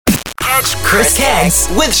Catch Chris Caggs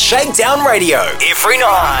with Shakedown Radio every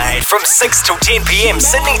night from 6 till 10 p.m.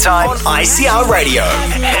 Sydney time on ICR Radio.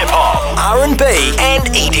 Hip hop, RnB, and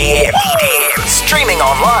EDM. Streaming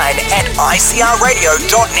online at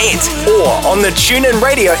icrradio.net or on the TuneIn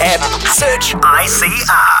Radio app. Search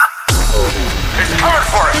ICR. It's coming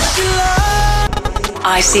for us.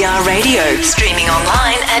 ICR Radio, streaming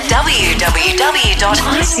online at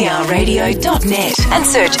www.icrradio.net and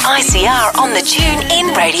search ICR on the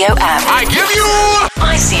TuneIn Radio app. I give you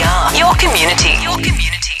ICR, your community.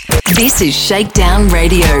 This is Shakedown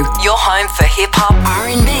Radio, your home for hip-hop,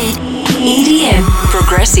 R&B, EDM,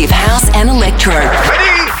 progressive house and electro.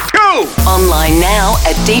 ready, go! Online now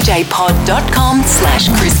at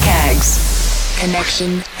djpod.com/Chris Caggs.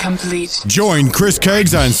 Connection complete. Join Chris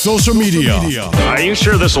Caggs on social media. Are you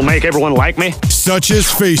sure this will make everyone like me? Such as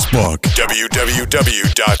Facebook.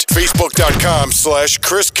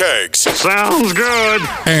 www.facebook.com/Chris Caggs. Sounds good.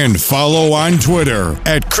 And follow on Twitter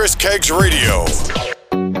at Chris Caggs Radio.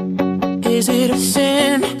 Is it a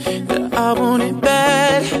sin that I want it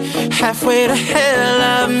bad? Halfway to hell,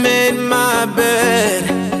 I've made my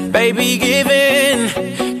bed. Baby, give in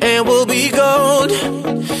and we'll be gold.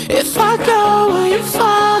 If I go, will you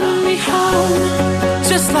follow me home?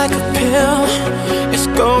 Just like a pill, it's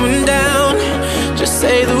going down. Just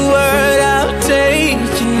say the word, I'll take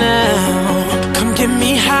you now. Come get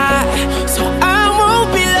me high, so I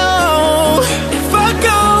won't be low. If I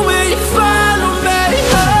go, will you follow me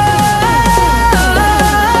home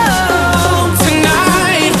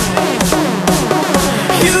tonight?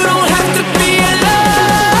 You don't have to be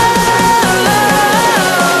alone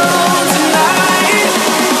tonight.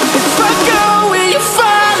 If I go, will you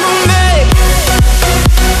follow me?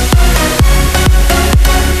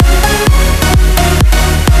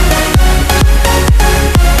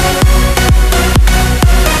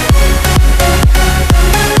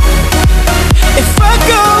 If I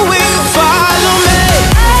go, will you follow me?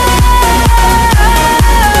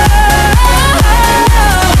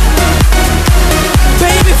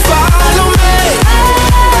 Baby, follow me.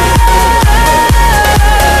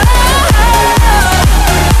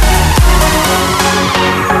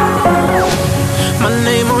 My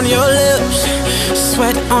name on your lips,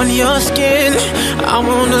 sweat on your skin. I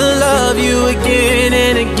wanna love you again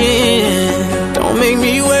and again. Don't make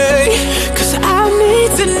me wait, 'cause I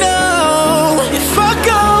need to know. If I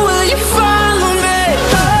go, will you follow me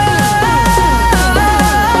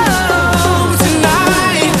home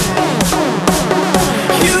tonight?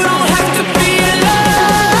 You don't have to be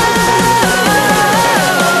alone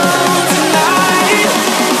tonight.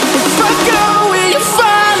 If I go, will you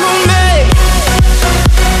follow me?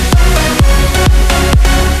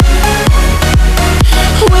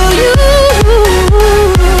 Will you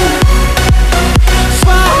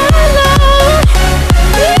follow me?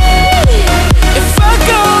 If I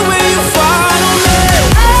go, will you follow me?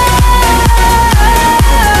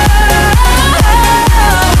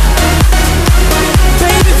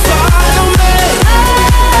 Baby, follow me.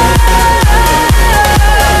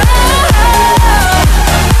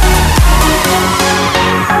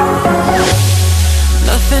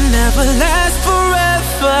 Nothing ever lasts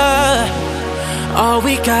forever. All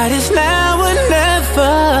we got is now or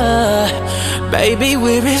never. Baby,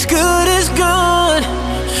 we're as good as gone.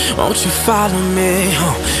 Won't you follow me?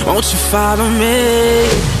 Won't you follow me?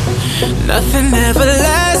 Nothing ever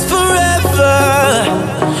lasts forever.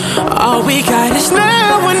 All we got is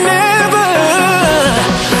now or never.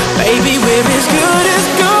 Baby, we're as good as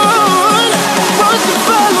gone. Won't you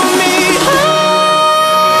follow me?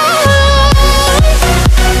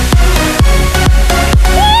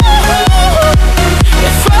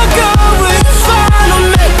 If I go, will you follow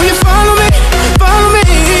me? Will you follow me? Follow me,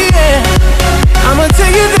 yeah. I'ma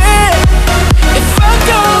take you there. If I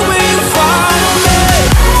go, will you follow me?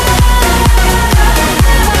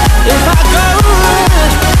 If I go,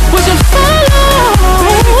 would you follow?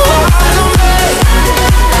 Baby, follow me.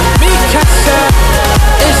 Mi casa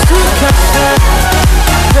es tu casa,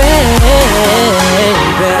 baby.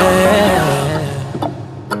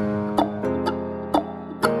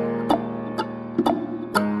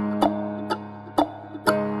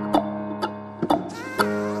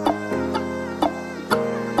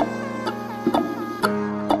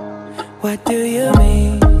 What do you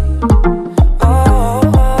mean?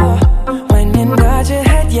 Oh, when you nod your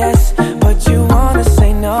head yes, but you wanna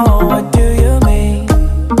say no. What do you mean?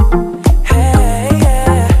 Hey,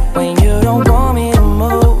 yeah, when you don't want me to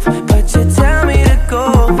move, but you tell me to go.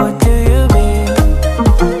 What do you mean?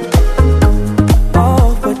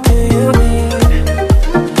 Oh, what do you mean?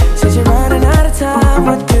 Said you're running out of time.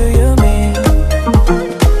 What do you mean?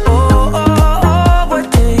 Oh, what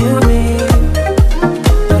do you mean?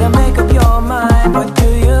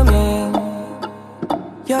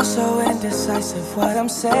 of what I'm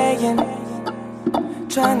saying.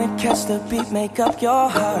 Trying to catch the beat, make up your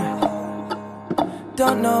heart.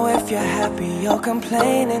 Don't know if you're happy or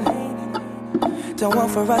complaining. Don't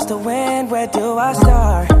want for us to win, where do I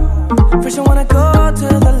start? First you wanna go to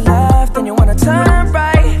the left, then you wanna turn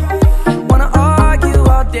right. Wanna argue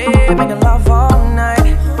all day, making love all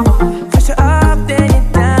night. First you're up, then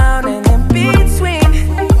you're down, and in between.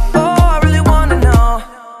 Oh, I really wanna know,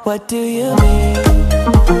 what do you mean?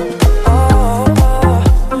 Oh,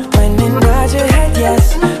 when you nod your head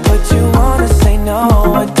yes, but you wanna say no,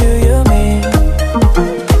 what do you mean?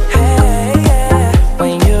 Hey, yeah,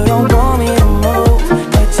 when you don't want me to move,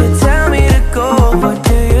 but you tell me to go, what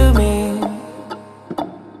do you mean?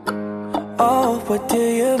 Oh, what do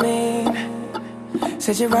you mean?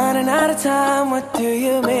 Said you're running out of time, what do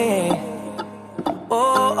you mean?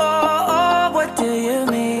 Oh, what do you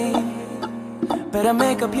mean? Better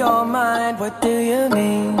make up your mind, what do you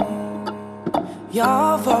mean? You're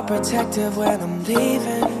overprotective when I'm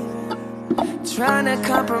leaving. Trying to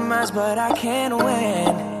compromise, but I can't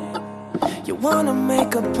win. You wanna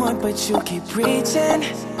make a point, but you keep preaching.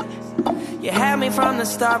 You had me from the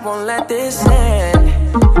start, won't let this end.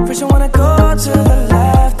 First you wanna go to the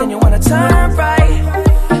left, then you wanna turn right.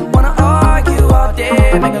 Wanna argue all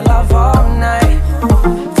day, making love all night.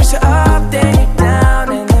 First you're up, then you're down,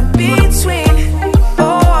 and in between.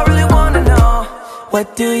 Oh, I really wanna know,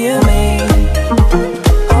 what do you mean?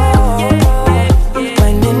 Oh,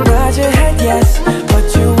 when you nod your head yes, but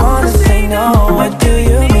you wanna say no, what do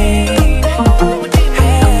you mean?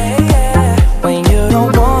 Hey, yeah, when you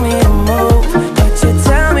don't want me to move, but you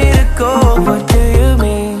tell me to go, what do you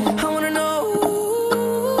mean? I wanna know,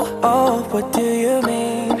 oh, what do you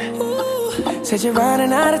mean? Said you're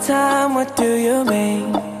running out of time, what do you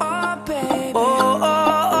mean? Oh, baby.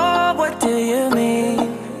 Oh, what do you mean?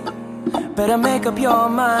 Better make up your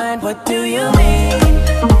mind, what do you mean?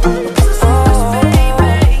 Oh,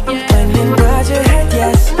 when you nod your head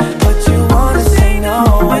yes, but you wanna say no,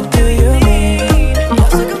 what do you mean?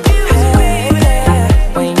 Hey, yeah,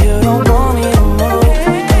 when you don't want me to move,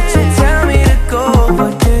 but you tell me to go,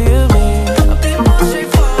 what do you mean? I'll be more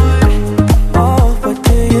straightforward. Oh, what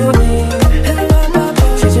do you mean?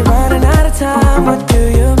 Said you're running out of time, what do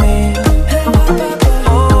you mean?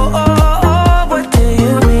 Oh, what do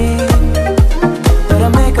you mean? Better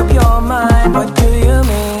make up your mind, what do you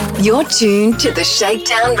mean? You're tuned to the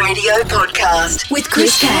Shakedown Radio podcast with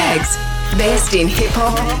Chris Caggs. Best in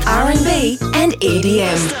hip-hop, R&B and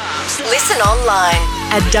EDM. Listen online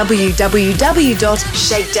at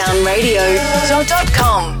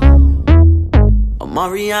www.shakedownradio.com. Oh,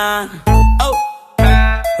 Marianne. Oh,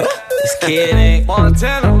 this kid ain't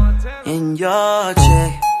Montana. In your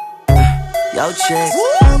check, your check.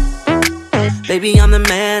 Baby, I'm the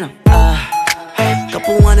man.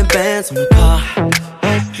 Couple hundred bands on the car.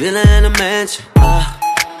 Villa in a mansion.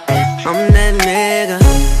 I'm that nigga.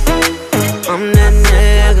 I'm that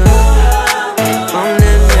nigga. I'm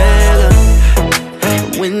that nigga.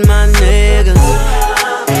 With my niggas.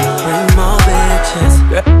 Bring more bitches.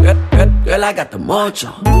 Girl, I got the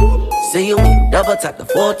mojo. See you double tap the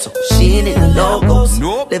photo. She ain't in the logos.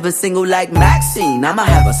 Living single like Maxine. I'ma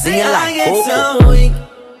have her singing like Coco.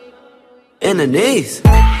 In the knees.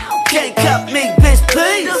 Can't cut me, bitch,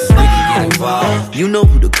 please. You know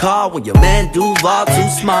who to call when your man Duval too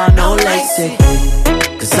smart, no lacy.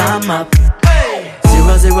 Cause I'm up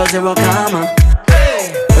 000, comma.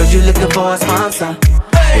 Heard you looking for a sponsor.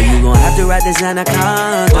 Well, you gon' have to ride this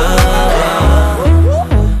anaconda.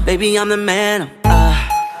 Baby, I'm the man.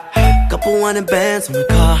 Couple hundred bands on the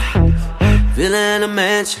car. Villa in a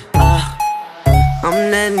mansion.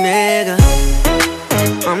 I'm that nigga.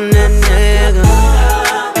 I'm that nigga.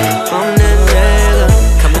 I'm that nigga.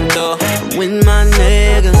 Coming through with my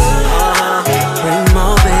niggas. Bring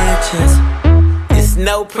more bitches. It's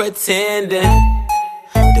no pretending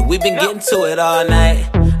that we been getting to it all night.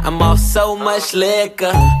 I'm off so much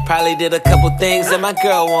liquor. Probably did a couple things that my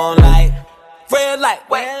girl won't like. Red light,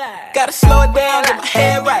 wait, gotta slow it down, get my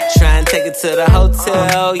head right. Try and take it to the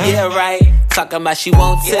hotel, yeah right. Talking about she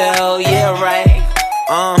won't tell, yeah right.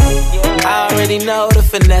 I already know the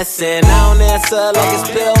finessing. I don't answer like it's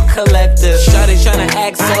bill collector. Shawty tryna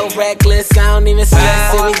act so reckless, I don't even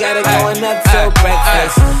stress it. We gotta going up till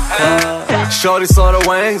breakfast. Shorty saw the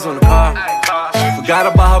wings on the car. She forgot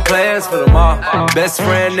about her plans for tomorrow. Best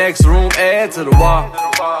friend next room, add to the wall.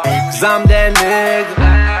 Cause I'm that nigga.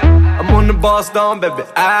 I'm on the boss down, baby.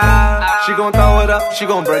 She gon' throw it up, she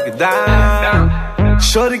gon' break it down.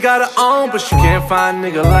 Shorty got her own, but she can't find a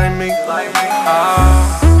nigga like me.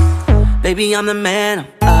 Baby, I'm the man.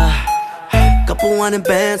 Couple hundred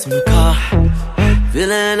bands on the car.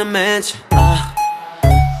 Villa in a mansion.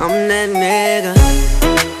 I'm that nigga.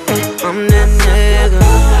 I'm that nigga.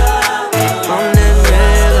 I'm that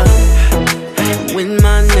nigga. With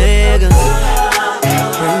my niggas.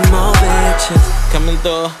 Bring more bitches. Coming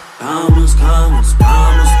through. Commas.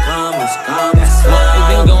 That's what we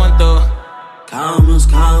been going through. Commas.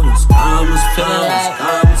 Feeling like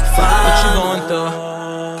what you going through?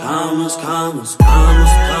 Commas. What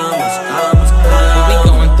we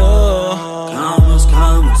going through? Commas.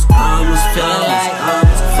 Feeling like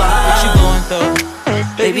what you going through?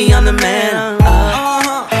 Baby, I'm the man.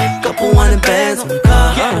 Couple $100 bands on the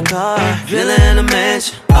car. Villa in a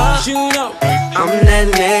mansion. You know. I'm that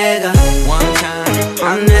nigga. One time.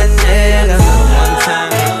 I'm that nigga. One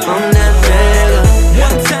time. I'm that nigga.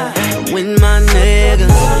 One time. With my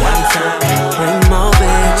niggas. One time. Bring more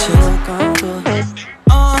bitches.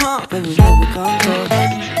 Baby, come through.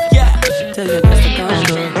 Yeah. Tell your best to come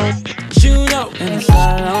through. You know. And it's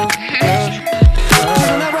all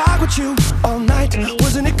Didn't I rock with you all night?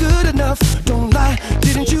 Wasn't it good enough? Don't lie.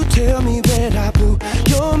 Didn't you tell me that I blew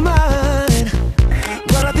your mind?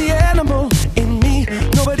 Brought out the animal in me.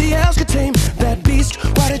 Nobody else could tame that beast.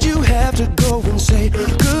 Why did you have to go and say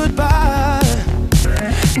goodbye?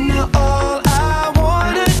 Now all I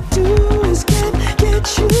wanna do is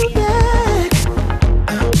get you back.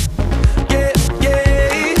 Yeah.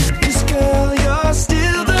 'Cause girl, you're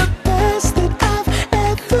still the best that I've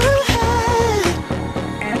ever had.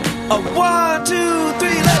 1, 2,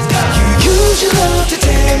 3, let's go. You use your love to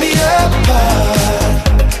tear me apart.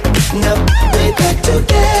 Now we back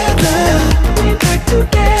together. You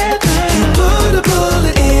put a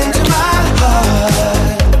bullet into my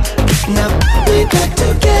heart. Now we back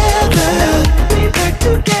together.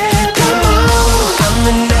 Come on, I'm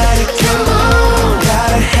an addict. Come on,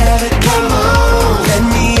 gotta have it. Come on, let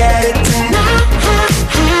me at it tonight.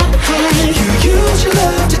 You use your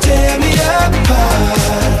love to tear me apart.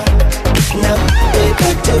 Now we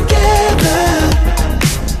back together.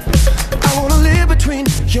 I wanna live between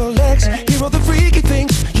your legs. Hear all the freaky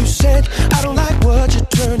things you said. I don't like what you're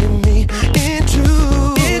turning me into.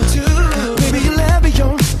 Baby, you left me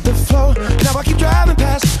on the floor. Now I keep driving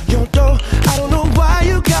past your door. I don't know why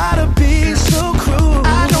you gotta be so cruel.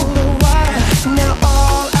 I don't know why. Now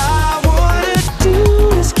all I wanna do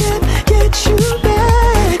is get you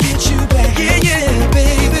back. Yeah,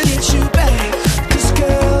 baby, get you back. 'Cause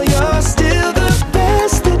girl, you're still the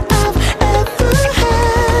best that I've ever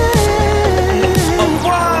had.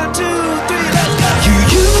 1, 2, 3, let's go. You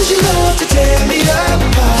use your love to tear me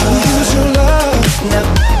apart. You use your love. Now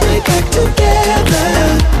we back together.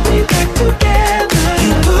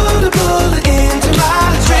 You put a bullet into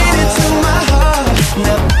straight into my heart.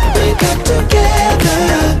 Now we back together.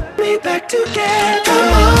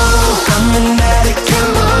 Come on, I'm an addict.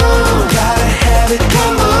 Come on, gotta have it.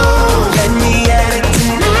 Come on, let me at it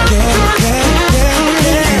tonight.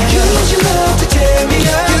 Yeah. You use your love to tear me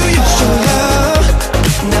up. You use your love.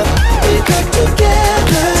 Now we back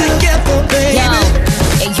together, baby. Yo,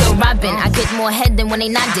 hey, yo, Robin, I get more head than when they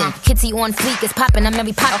nodding. Kitty on fleek is popping, I'm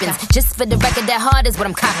Mary Poppins. Just for the record, that hard is what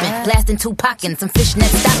I'm copping. Blasting 2 pockets, some fishnet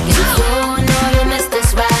stockings. You know you missed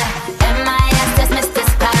this ride. M.I.S. just missed this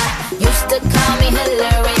pie. Used to call me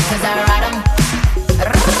Hillary, 'cause I ride 'em.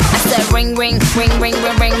 I said ring, ring.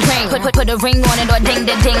 Put a ring on it or ding,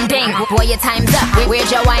 ding, ding, ding. Boy, your time's up.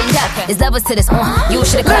 Where'd your wind up? There's levels to this. You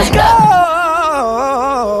should've climbed up.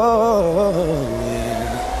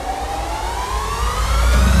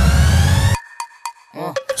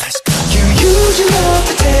 Let's go. You use your love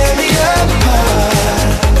to tear me apart.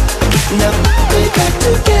 Now we back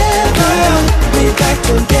together. You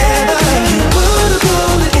put a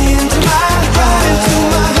bullet into my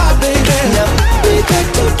heart, baby. Now we back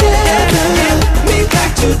together.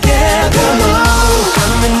 Come on,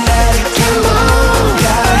 I'm an addict. Come on,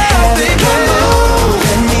 gotta have it. Come on,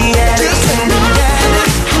 let me at it tonight.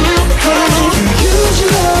 You use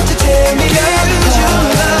your love to tear me apart.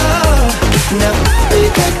 Now we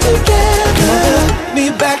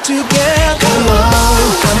back together. Come on,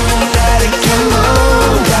 I'm an addict. Come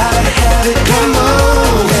on, gotta have it. Come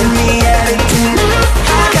on, let me at it tonight. I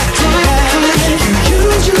got to have it. You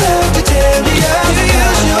use your love to tear me apart.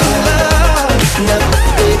 Now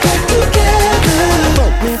we back together.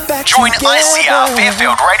 Join ICR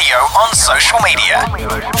Fairfield Radio on social media.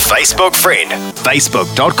 Facebook friend,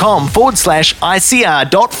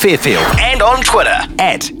 facebook.com/ICR.Fairfield, and on Twitter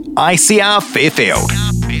 @ICR Fairfield.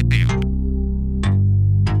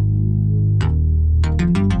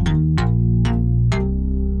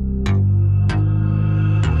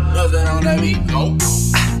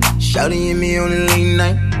 Shawty and me on the late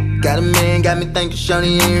night. Got a man, got me thinking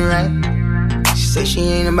shawty ain't right. She say she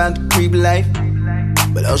ain't about the creep life.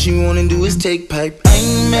 but all she wanna do is take pipe. I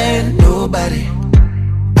ain't mad at nobody,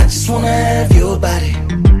 I just wanna have your body.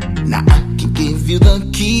 Now I can give you the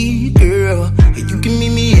key, girl, and you can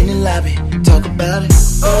meet me in the lobby. Talk about it.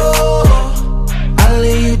 Oh, I'll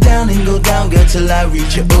lay you down and go down, girl, till I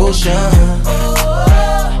reach your ocean.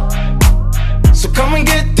 So come and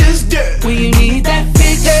get this dirt. When you need that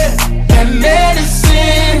fix, that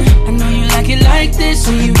medicine. I know you like it like this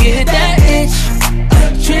when you get that itch.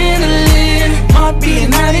 Adrenaline, heart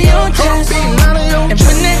beating out of your chest. And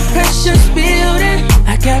when that pressure's building,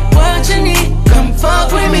 I got what you need. Come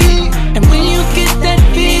fuck with me. And when you get that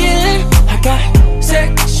feeling, I got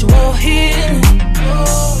sexual healing.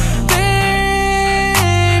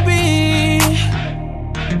 Baby,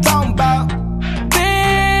 talking about.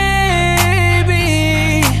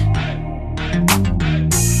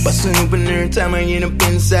 Bustin' open every time I end up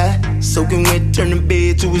inside. Soaking wet, turn the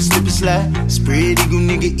bed to a slip and slide. Spread eagle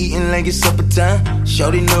nigga eating like it's supper time.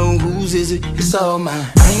 Shawty know whose is it, it's all mine.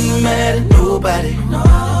 I ain't mad at nobody,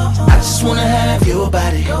 I just wanna have your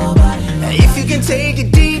body. Now if you can take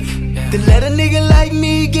it deep, then let a nigga like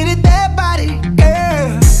me get it that body,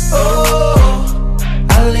 girl. Oh,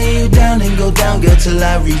 I'll lay you down and go down, girl, till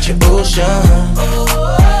I reach your ocean.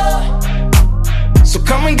 So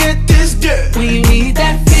come and get this dirt. When you need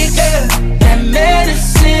that fix, that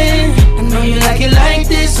medicine. I know you like it like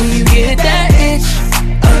this when you get that itch.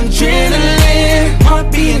 Adrenaline, heart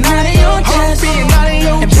beating out of your chest.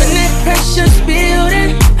 And when that pressure's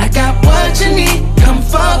building, I got what you need. Come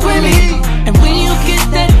fuck with me. And when you get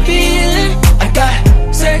that feeling, I got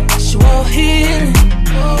sexual healing.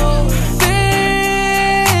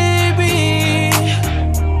 Baby,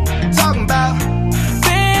 talking about.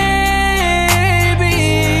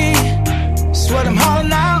 What I'm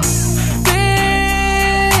hollering out,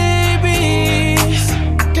 baby.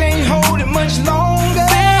 I can't hold it much longer.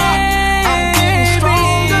 I'm getting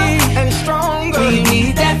stronger and stronger. When you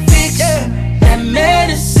need that fix, that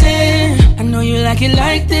medicine. I know you like it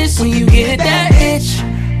like this when you get that itch.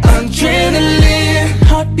 Adrenaline,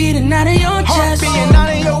 heart beating out of your chest.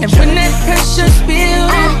 And when that pressure's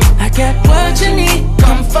building, I got what you need.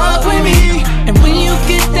 Come fuck with me. And when you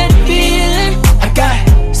get that feeling, I got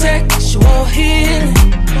sexual healing.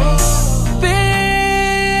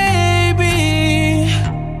 Baby,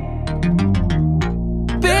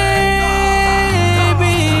 baby.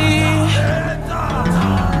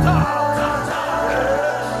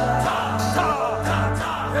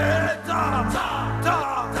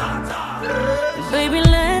 Baby,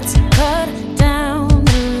 let's cut down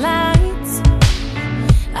the lights.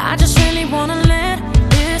 I just really wanna let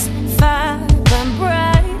this fire burn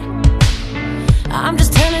bright. I'm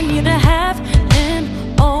just telling you to have an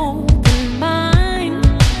open mind.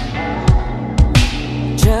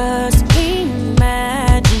 Just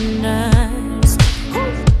imagine us.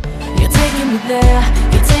 You're taking me there,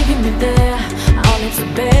 you're taking me there. Our lips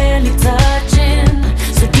are barely touching.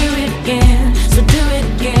 So do it again, so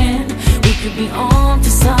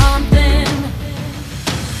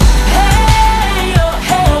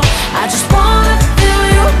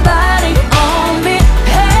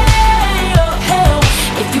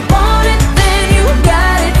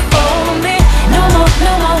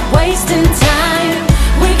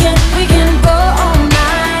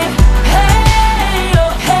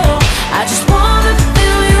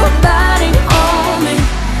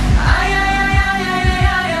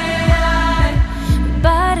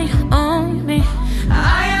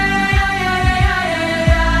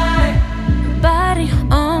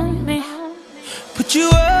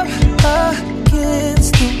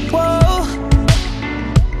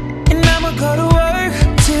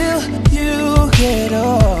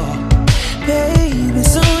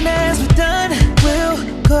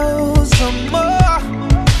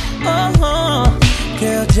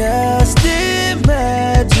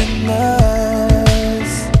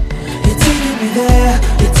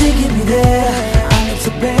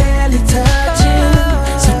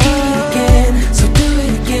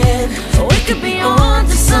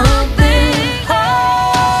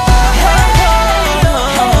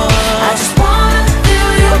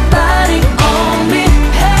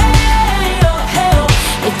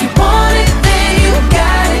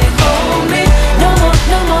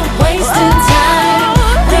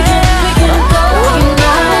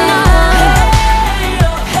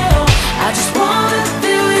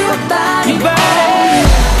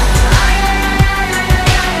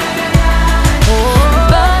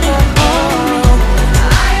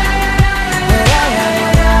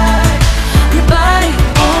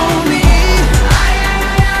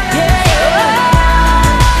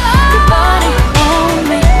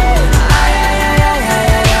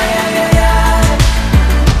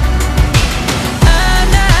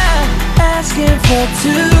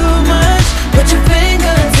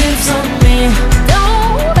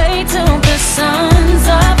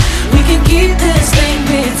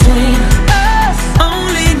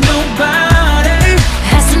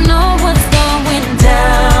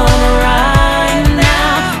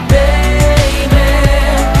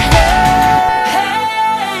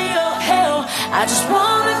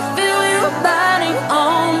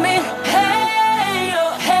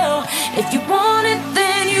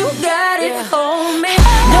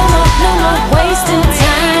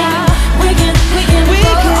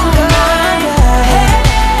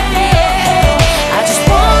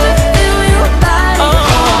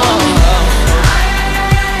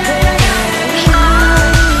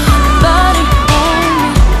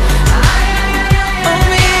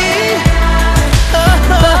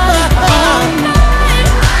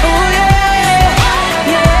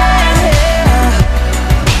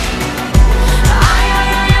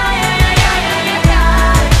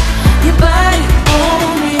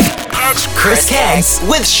Chris Caggs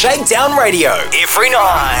with Shakedown Radio. Every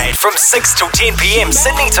night from 6 till 10 p.m.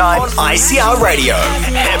 Sydney time on ICR Radio.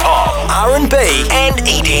 Hip Hop, RnB, and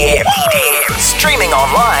EDM. Streaming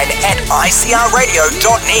online at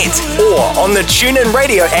icrradio.net or on the TuneIn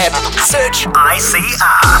Radio app. Search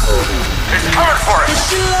ICR. It's time for it.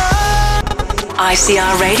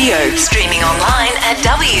 ICR Radio, streaming online at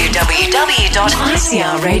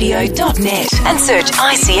www.icrradio.net and search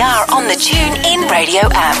ICR on the TuneIn Radio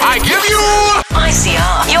app. I give you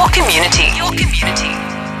ICR, your community.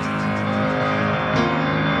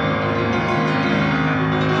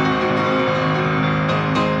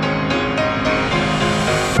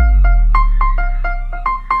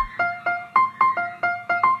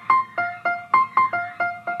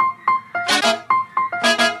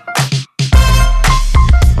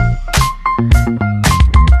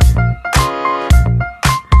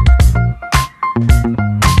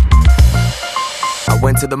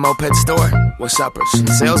 Went to the moped store, what's uppers? And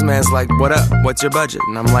the salesman's like, what up, what's your budget?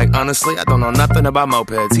 And I'm like, honestly, I don't know nothing about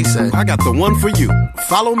mopeds. He said, I got the one for you,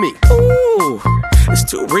 follow me. Ooh, it's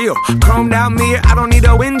too real. Chromed out mirror, I don't need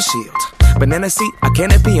a windshield. Banana seat, a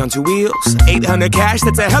canopy on two wheels. 800 cash,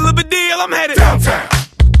 that's a hell of a deal. I'm headed downtown,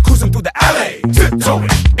 cruising through the alley, tiptoeing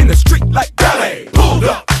in the street like ballet. Pulled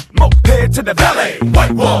up, moped to the valet.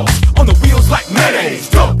 White walls on the wheels like mayonnaise.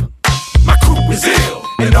 Dope, my crew is ill,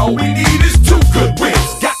 and all we need is two good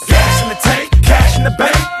wheels. Got gas in the tank, cash in the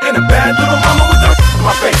bank, and a bad little mama with a in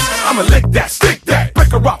my face. I'ma lick that, stick that,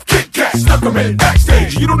 break her off, kick cat, snuck her in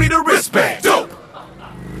backstage. You don't need a wristband. Dope.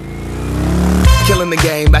 Killing the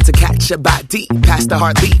game, about to catch a body. Past the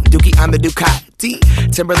heartbeat, Dookie, I'm the Ducati.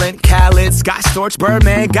 Timberland, Khaled, Scott Storch,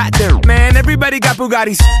 Birdman, got them. Man, everybody got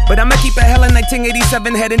Bugattis. But I'ma keep a hella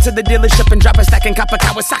 1987, head into the dealership and drop a stack and cop a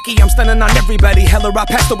Kawasaki. I'm stunning on everybody, hella raw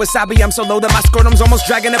pasta wasabi. I'm so low that my scrotum's almost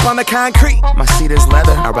dragging up on the concrete. My seat is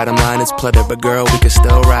leather, I ride 'em line, it's pleather. But girl, we can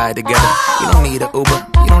still ride together. You don't need a Uber,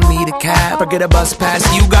 you don't need a cab. Forget a bus pass,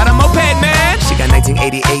 you got a moped, man. She got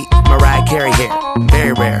 1988 Mariah Carey hair,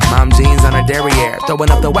 very rare. Mom jeans on her derriere, throwing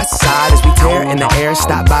up the west side as we tear in the air.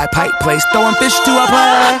 Stop by Pipe Place, throwing fish to a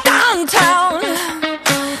player. Downtown,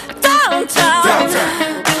 downtown,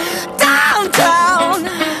 downtown, downtown,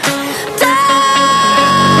 downtown.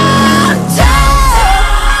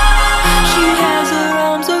 She has her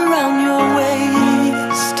arms around your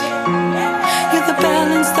waist. You're the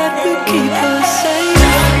balance that will keep her safe.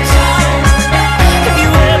 Have you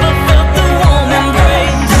ever felt the warm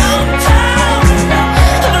embrace?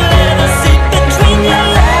 Have a little seat between your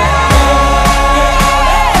legs.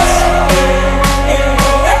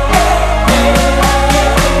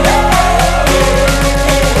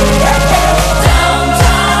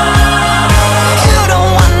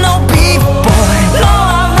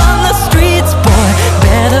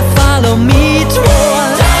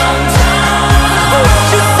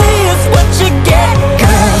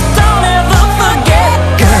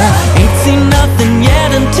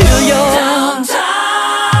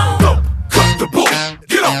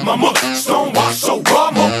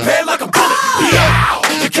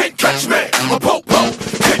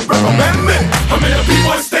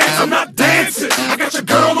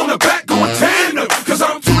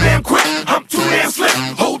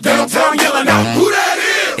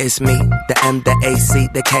 It's me, the M, the A, C,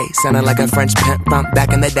 the K. Sounding like a French pimp from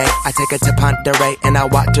back in the day. I take her to Ponderay and I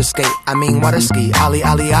watch her skate. I mean water ski, ollie,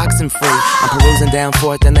 oxen free. I'm perusing down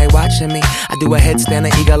 4th and they watching me. I do a headstand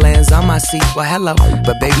and eagle lands on my seat. Well, hello,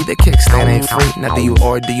 but baby, the kickstand ain't free. Now do you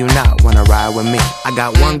or do you not wanna ride with me? I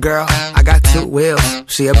got one girl, I got two wheels.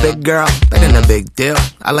 She a big girl, that ain't a big deal.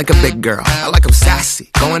 I like a big girl, I like 'em sassy.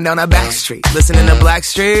 Going down a back street, listening to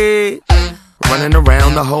Blackstreet. Running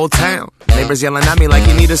around the whole town. Neighbors yelling at me like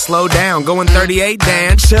you need to slow down. Going 38,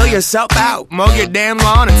 Dan, chill yourself out. Mow your damn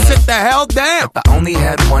lawn and sit the hell down. If I only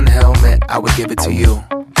had one helmet, I would give it to you.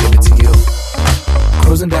 Give it to you.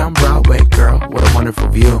 Cruising down Broadway, girl, what a wonderful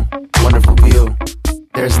view. Wonderful view.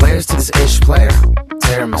 There's layers to this ish player.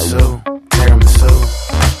 Tiramisu, tiramisu.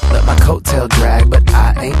 Let my coattail drag, but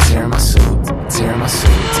I ain't tearing my suit. Tearing my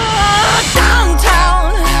suit.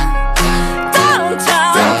 Downtown,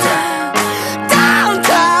 downtown, downtown.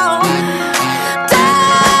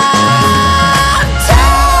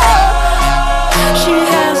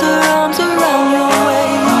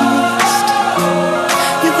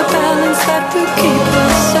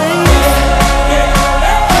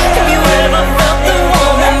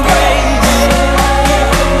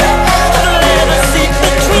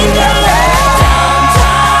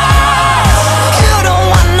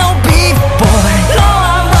 Boy.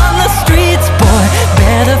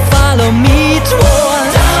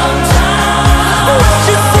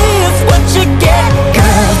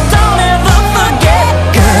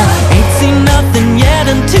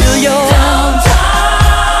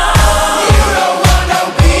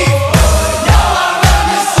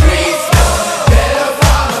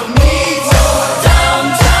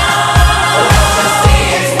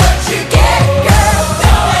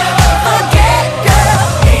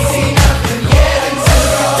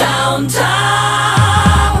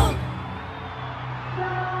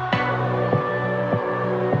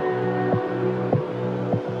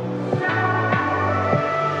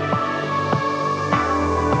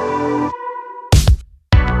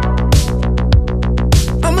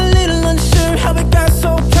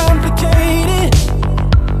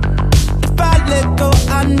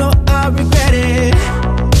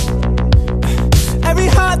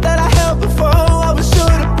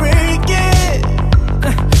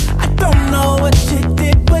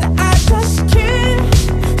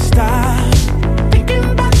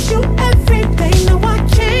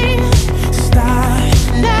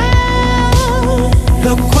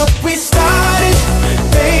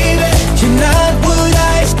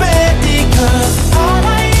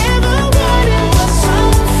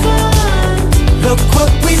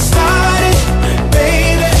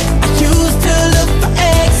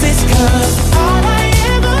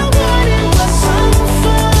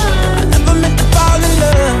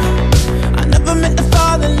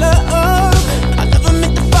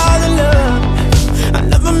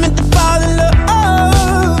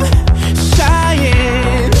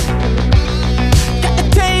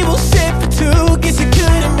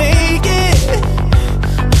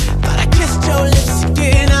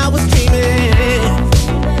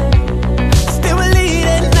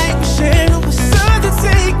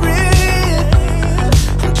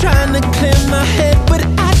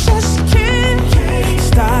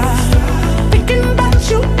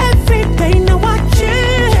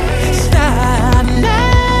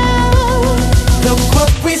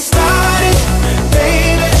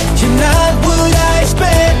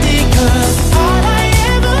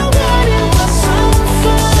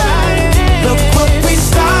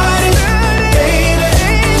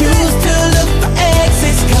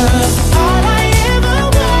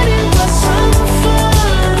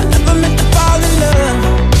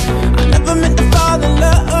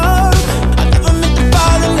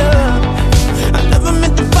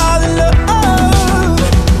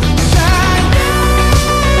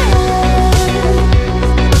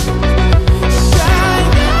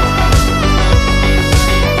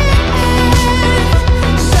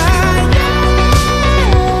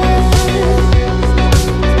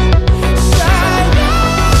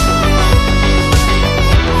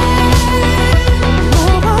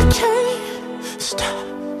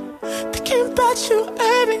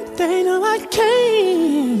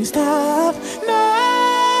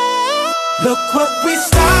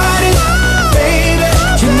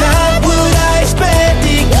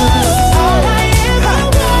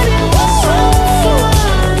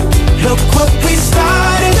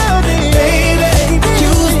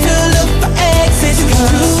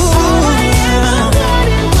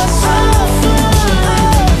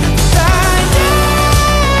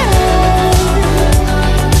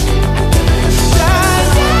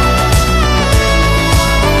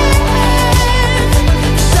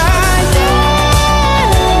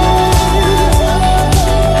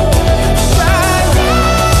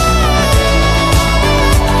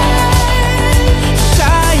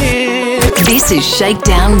 This is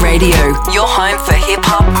Shakedown Radio, your home for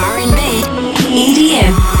hip-hop, R&B,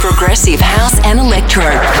 EDM, progressive house and electro.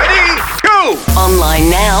 Ready, go! Online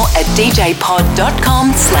now at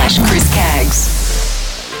djpod.com/Chris Caggs.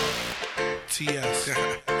 TS.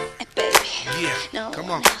 Yeah,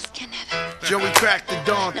 come on. Joey Crack the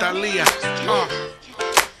Dawn, Thalia.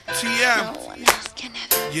 TM.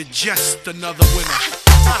 You're just another winner.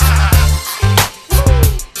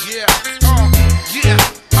 Yeah, yeah,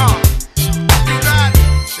 you got it.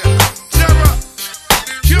 Terror,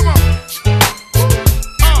 come on.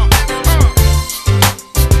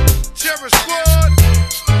 Terror Squad.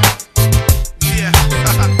 Yeah,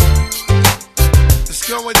 it's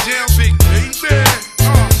going down, big baby.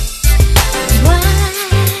 What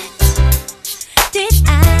did I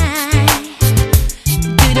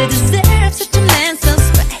do to deserve such a man so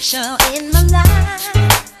special in my life?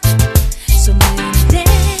 So many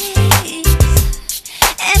days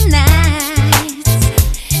and nights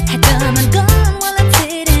I come and gone while I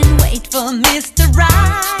sit and wait for Mr.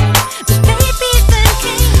 Right. But baby, then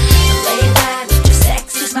came lay back with your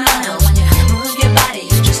sexy smile. When you move your body,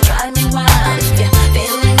 you just drive me wild. If you're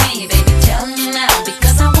feeling me, baby, tell me now,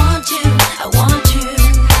 because I want you, I want you.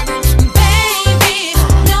 Baby,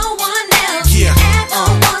 no one else ever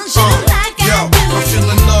wants you like I do. I'm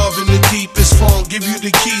feeling love in the deepest form. Give you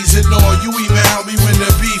the keys and all. You even help me when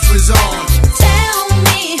the beef is on. Tell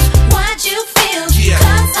me what you feel,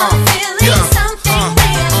 cause I'm feeling something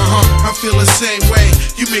real. I feel the same way.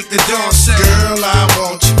 You make the dawn say, girl, I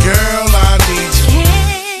want you, girl, I need you.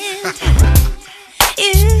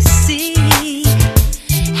 You see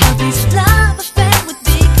how this love affair would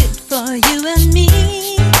be good for you and me.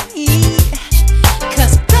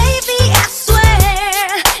 Cause baby, I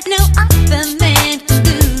swear no other man can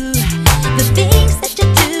do the things that you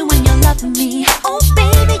do when you're loving me. Oh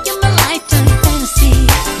baby, you're my lifetime fantasy.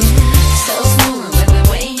 So smooth with the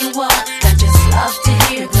way you walk, I just love to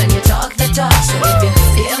hear when you talk the talk. So if you're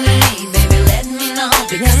feeling me, baby, let me know,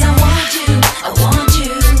 because I want you, I want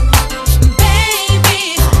you.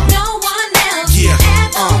 Baby, no one else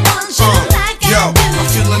ever wants you like I do. I'm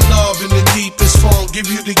feeling love in the deepest form. Give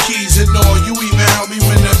you the keys and all. You even help me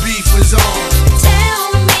when the beef is on.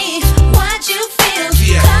 Tell me what you feel,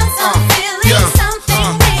 cause I'm feeling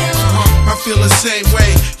something real. I feel the same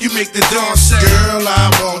way. You make the dawn say, girl, I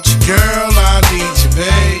want you, girl, I need you,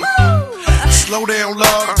 babe. Slow down,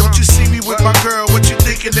 love. Don't you see me with my girl? What you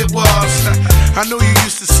thinking it was? I know you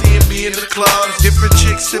used to seeing me in the clubs. Different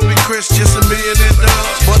chicks sipping Chris, just $1 million in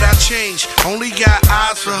dubs. But I changed, only got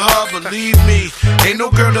eyes for her. Believe me, ain't no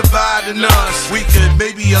girl dividing us. We could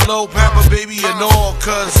maybe a low papa, baby, and all.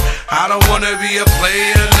 Cause I don't wanna be a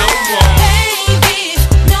player no more. Baby,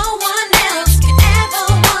 no one else can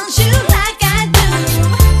ever want you like I do.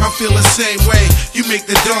 I feel the same way. You make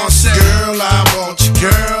the dawn say, girl, I want you,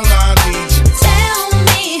 girl, I need you. Tell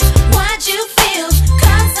me what you feel,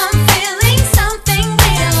 cause I'm feeling something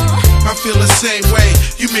real. I feel the same way.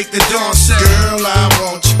 You make the dawn say, girl, I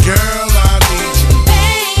want you, girl, I need you.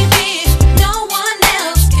 Baby, no one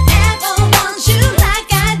else can ever want you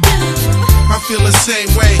like I do. I feel the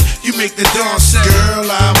same way. You make the dawn say,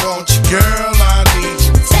 girl, I want you, girl, I need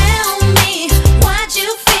you. Tell me what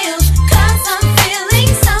you feel, cause I'm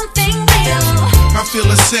feeling something real. I feel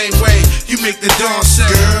the same way. You make the dawn say,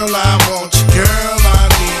 girl, I want you, girl, I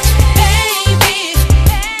need you.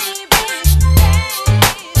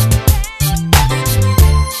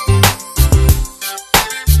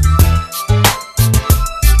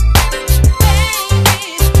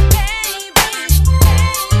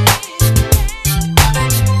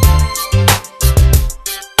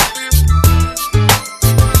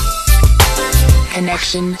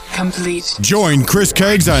 Connection complete. Join Chris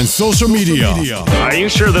Caggs on social media. Are you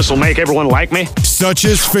sure this will make everyone like me? Such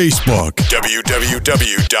as Facebook.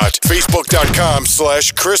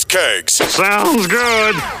 www.facebook.com/Chris Caggs. Sounds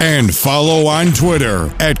good. And follow on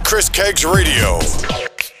Twitter at Chris Caggs Radio.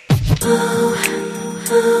 Oh,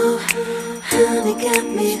 oh, honey got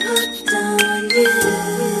me hooked on you.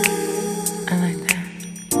 I like that.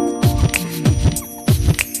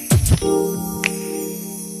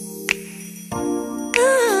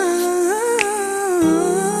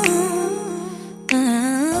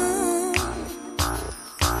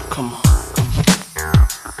 Come on.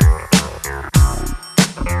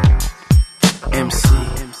 MC.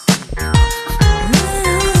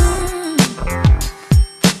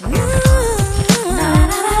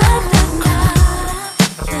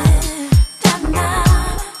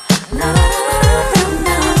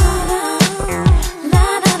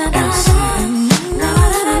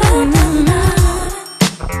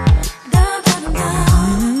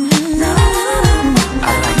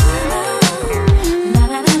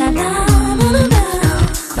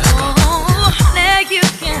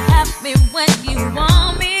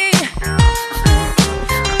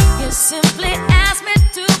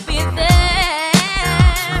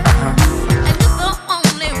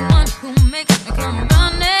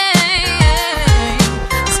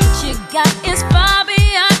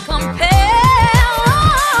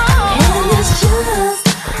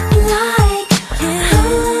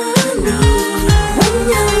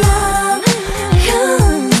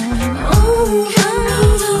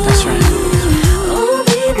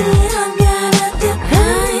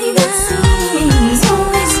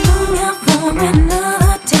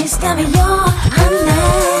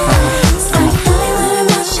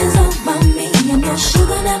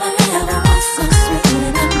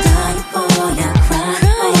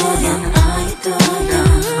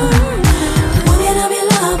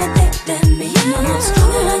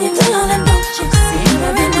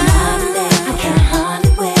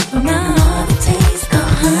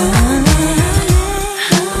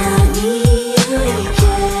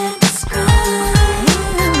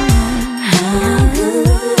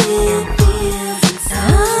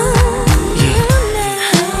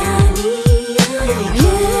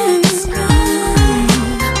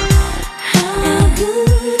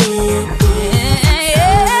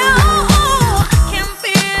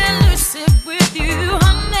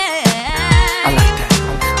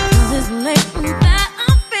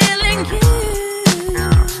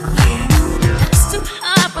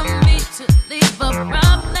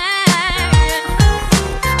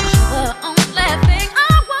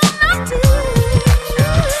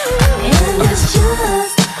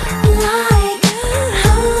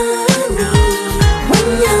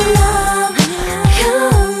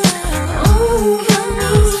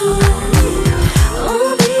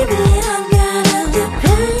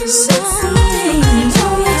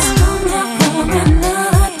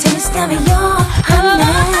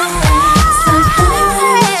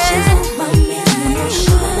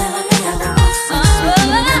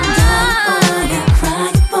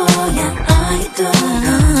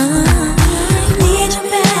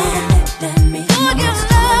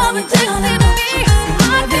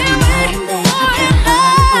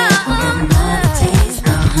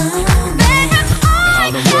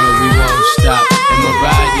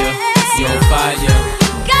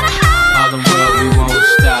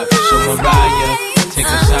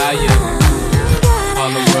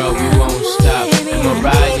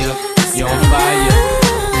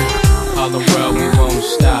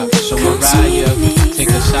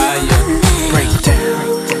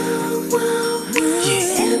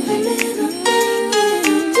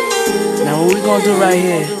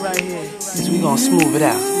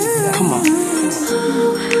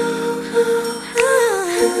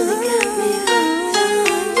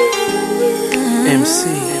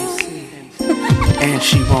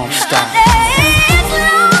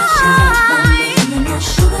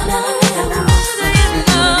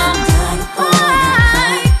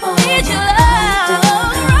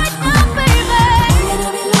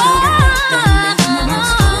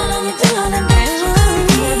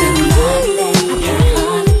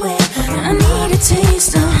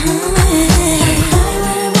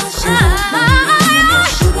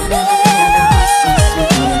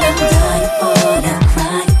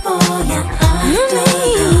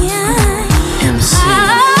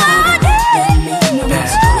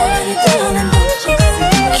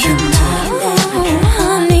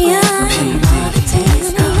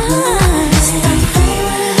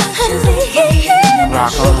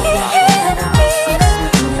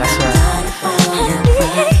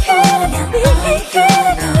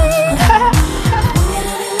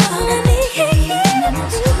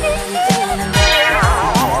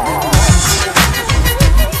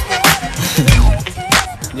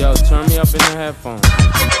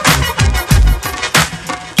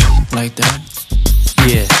 Like that?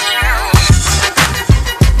 Yeah.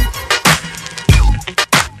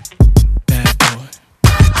 Bad boy.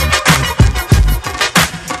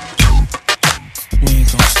 We ain't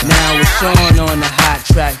gonna stop. Now it's Sean on the hot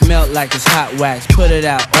track, melt like it's hot wax. Put it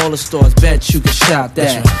out, all the stores, bet you can shop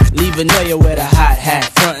that. Right. Leave a nail with a hot hat,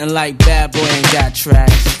 frontin' like bad boy ain't got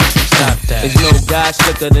tracks. Stop that. There's no guy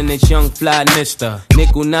slicker than this young fly mister.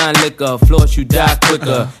 Nickel 9 liquor, floss you die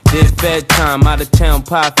quicker. Did Fed time, out of town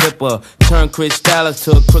pie flipper. Turn Chris Dallas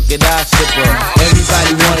to a crooked eye sipper.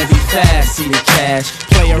 Everybody wanna be fast, see the cash.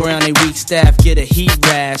 Play around they weak staff, get a heat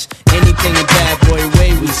rash. Anything a bad boy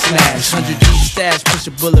way we smash. 100 deep stash, push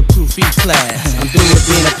a bulletproof E-class. I'm through with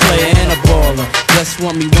being a player and a baller. Just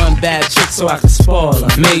want me one bad chick so I can spoil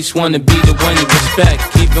her. Mates wanna be the one you respect,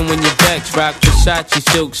 even when you're vexed. Rock Versace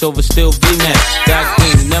silks over still V-necks. Got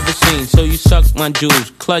clean, never seen, so you suck my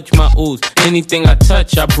juice. Clutch my ooze, anything I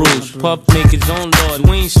touch I bruise. Puff make his own lord,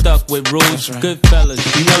 we ain't stuck with rules. Right. Good fellas,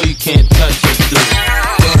 you know you can't touch us, dude.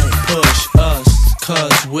 Don't push us,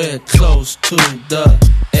 cause we're close to the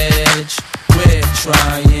edge. We're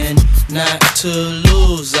trying not to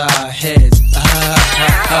lose our heads.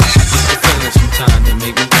 I get the feeling sometimes that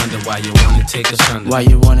make me wonder why you wanna take us under. Why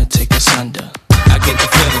you wanna take us under? I get the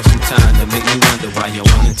feeling sometimes that make me wonder why you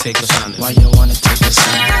wanna take us under. Why you wanna take us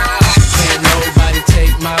under? Can't nobody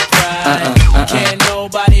take my pride. Can't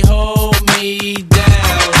nobody hold me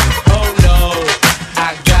down. Oh no,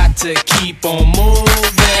 I got to keep on moving.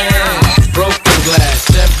 Broken glass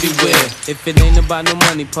everywhere. If it ain't about no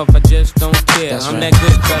money, Puff, I just don't care. That's I'm right. that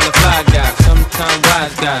good fella, fly guy, sometime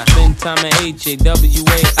wise guy. Spend time at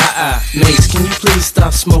HAWA. Mates, can you please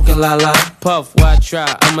stop smoking la la? Puff, why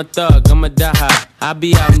try? I'm a thug, I'm a die high. I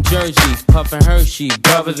be out in Jersey, puffin' Hershey.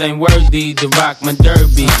 Brothers ain't worthy to rock my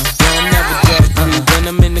derby. Yo, I'm never drug free when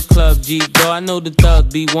I'm in the club, G. Though I know the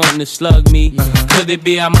thugs be wanting to slug me. Could it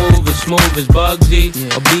be I move as smooth as Bugsy?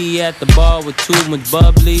 Or be at the bar with too much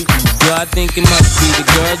bubbly? Yo, I think it must be the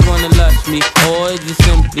girls wanna lust me. Or is it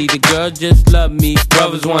simply the girls just love me?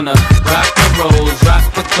 Brothers wanna rock my rolls, rock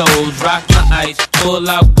my clothes, rock my ice. Pull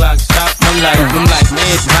out Glock, stop my life. I'm like,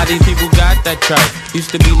 man, how these people got that tripe?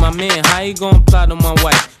 Used to be my man, how you gon' plot on my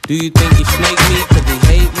wife? Do you think he snake me cause he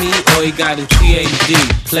hate me? Or he got his PhD,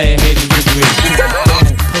 player hating degree?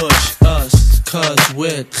 Don't push us, 'cause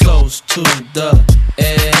we're close to the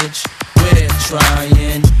edge. We're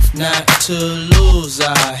trying not to lose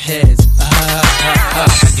our heads. I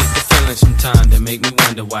get the feeling sometimes that make me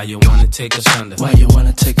wonder why you wanna take us under. Why you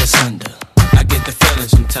wanna take us under? I get the feeling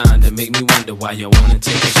sometimes that make me wonder why you wanna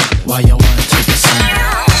take us under. Why you wanna take us under?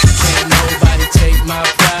 Can't nobody take my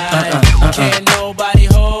pride. Can't nobody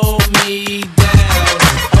hold me down.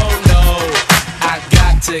 Oh no, I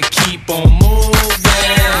got to keep on moving.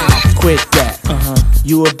 Quit that.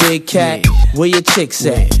 You a big cat? Where your chicks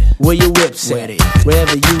at? Where your whips at?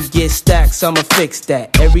 Wherever you get stacks, I'ma fix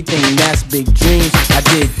that. Everything that's big dreams, I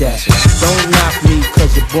did that. Don't knock me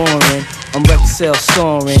 'cause you're boring. I'm record sales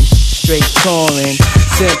soaring, straight touring.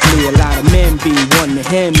 Simply a lot of men be wanting to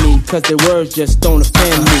hear me 'cause their words just don't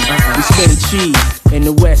offend me. We spin cheese in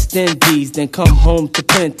the West Indies, then come home to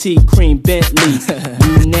plenty cream Bentleys.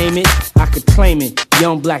 You name it, I could claim it.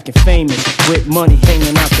 Young, black, and famous, with money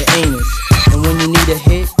hanging out the anus. And when you need a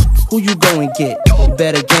hit, who you go and get?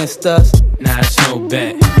 Bet against us? Nah, it's no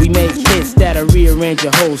bet. We make hits that'll rearrange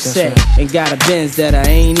your whole set. And got a Benz that I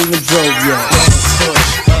ain't even drove yet. Don't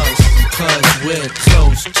push us, 'cause we're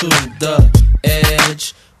close to the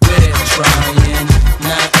edge. We're trying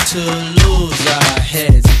not to lose our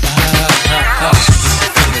heads.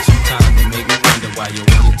 Sometimes they make me wonder why you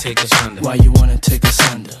wanna take us under. Why you wanna take us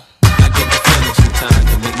under? I get the feeling sometimes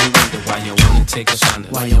they make me wonder why you wanna take us under.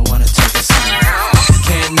 Why you wanna take us under?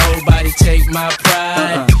 Can't nobody take my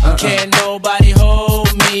pride. Can't nobody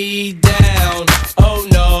hold me down. Oh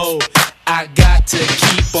no, I got to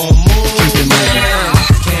keep on moving.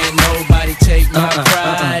 Can't nobody take my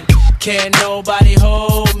pride. Can't nobody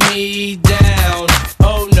hold me down.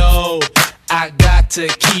 Oh no, I got to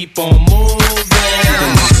keep on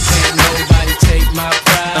moving. Can't nobody take my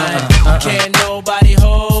pride. Can't nobody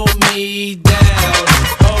hold me down.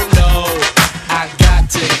 Oh no, I got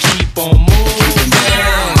to keep on moving.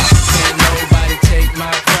 Can't nobody take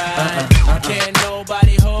my pride. Can't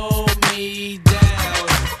nobody hold me down.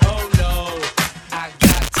 Oh no, I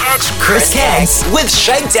got to. Catch Chris Caggs with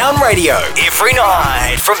Shakedown Radio every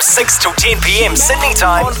night from 6 till 10 p.m. Sydney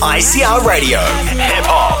time on ICR Radio. Hip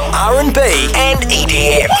hop, R&B, and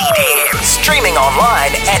EDM. Streaming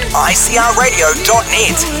online at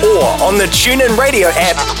icrradio.net or on the TuneIn Radio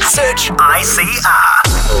app. Search ICR.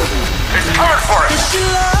 It's time for it.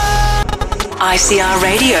 ICR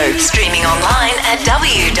Radio, streaming online at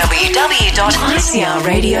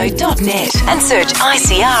www.icrradio.net and search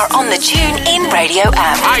ICR on the TuneIn Radio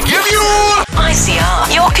app. I give you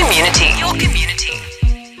ICR, your community. Your community.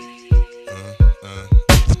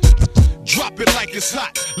 Drop it like it's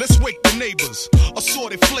hot. Let's wake the neighbors.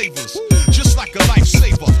 Assorted flavors, just like a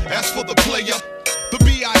lifesaver. As for the player, the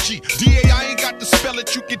B.I.G. D.A. I ain't got to spell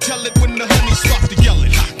it. You can tell it when the honey start to yell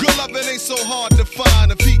it. Good loving ain't so hard to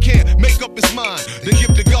find. If he can't make up his mind, then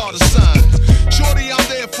give the God a sign. Shorty, I'm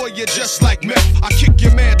there for you just like meth. I kick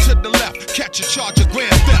your man to the left, catch a charge of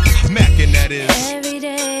grand theft. Mackin' that is. Every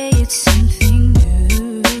day it's something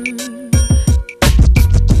new,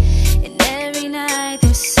 and every night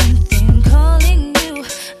there's something calling you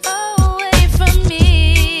away from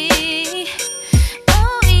me.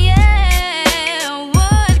 Oh yeah,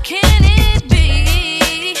 what can it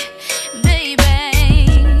be, baby?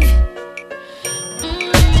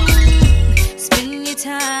 Spend your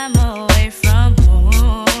time away from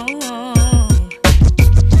home,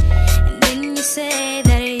 and then you say that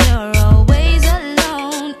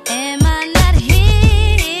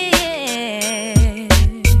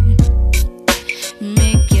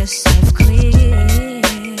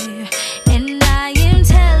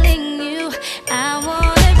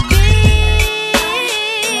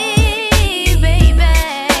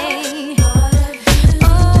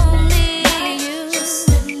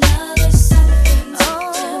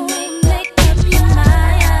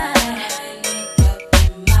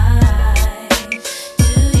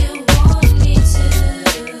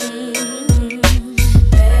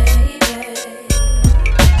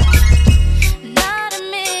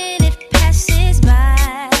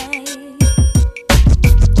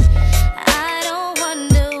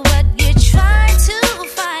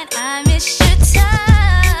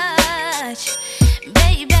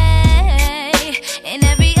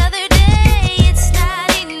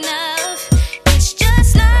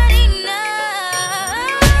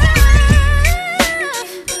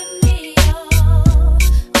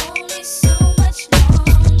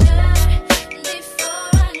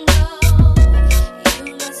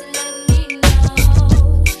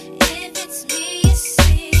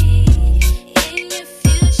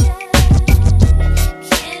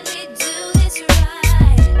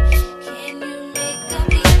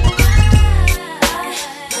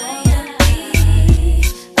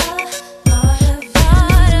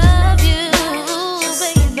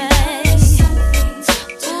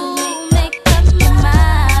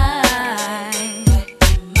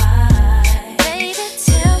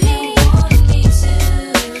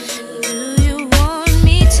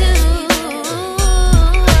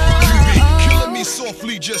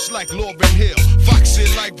like Lauryn Hill. Foxy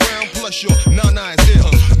like Brown, plus your Nana is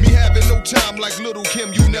ill. Me having no time like Little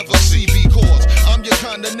Kim, you never see, because I'm your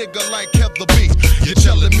kind of nigga like Heather B. You're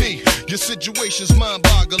telling me your situation's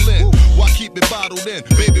mind-boggling. Why keep it bottled in?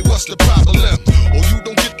 Baby, what's the problem? Or you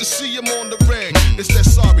don't get to see him on the rag. It's that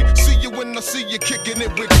sorry. See you when I see you kicking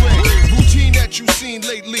it with Greg. Routine that you seen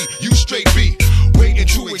lately, you straight B. Waiting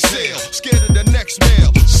to exhale, scared of the next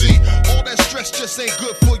mail. See, all that stress just ain't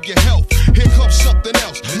good for your health. Here comes something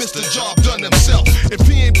else, Mr. Job done himself. If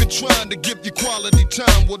he ain't been trying to give you quality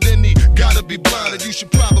time, well then he gotta be blind, and you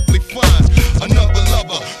should probably find another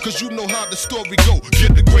lover, cause you know how the story go.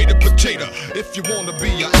 Get the greater potato if you wanna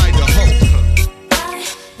be an Idaho.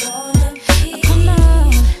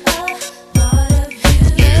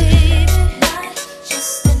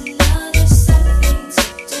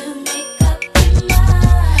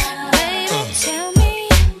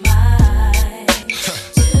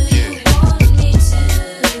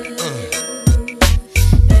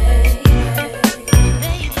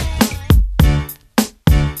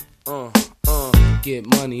 Get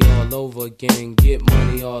money all over again, get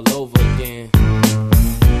money all over again.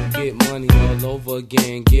 Get money all over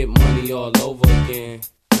again, get money all over again.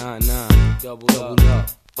 Nah, double up.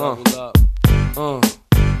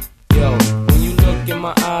 Yo, when you look in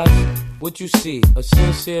my eyes, what you see? A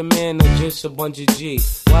sincere man or just a bunch of G?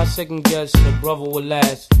 Why second guess a brother will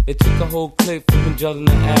last? It took a whole clip from Magellan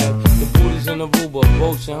to Ave. The booties in Aruba,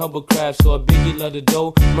 boats and hovercrafts. So a biggie love the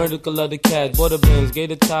dough, Murder love the cash. Bought a Benz, gave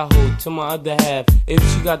the Tahoe to my other half. If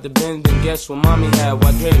she got the Benz, then guess what mommy had?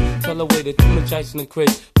 Why Drake tell her waited too much ice in the crib.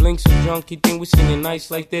 Blinks so drunk, he think we singing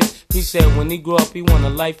nice like this. He said when he grew up, he want a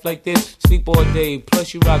life like this. Sleep all day,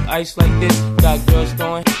 plus you rock ice like this. Got girls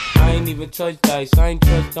throwing, I ain't even touch dice. I ain't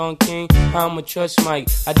trust Don King, I'ma trust Mike.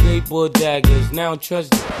 I date bull daggers, now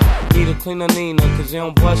trust need a cleaner Nina, cause they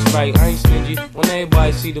don't bust right. I ain't stingy when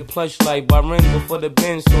everybody see the plush light. By ring before the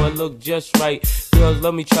Benz, so it look just right. Girls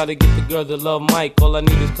love me, try to get the girl that love Mike. All I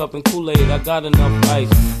need is cup and Kool-Aid, I got enough ice.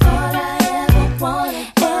 All I ever wanted,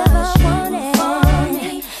 for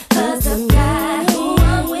me, cause the guy who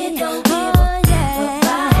I'm with don't give a fuck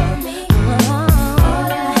about me.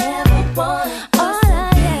 All I ever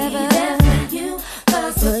wanted, be there for you,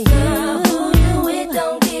 cause the girl who you with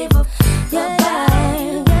don't give a fuck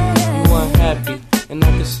about me. You unhappy, and I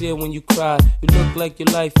can see it when you cry. You look like your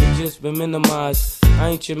life has just been minimized. I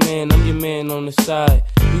ain't your man, I'm your man on the side.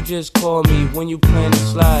 You just call me when you plan to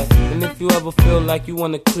slide. And if you ever feel like you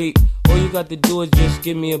wanna creep, all you got to do is just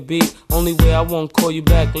give me a beat. Only way I won't call you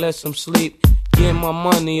back unless I'm sleep. Get my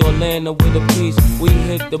money or land her with a piece. We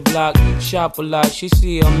hit the block, shop a lot. She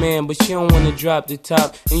see a man, but she don't wanna drop the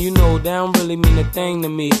top. And you know that don't really mean a thing to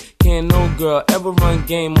me. Can't no girl ever run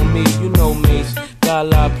game on me. You know Mace, got a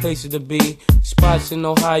lot of places to be. Spots in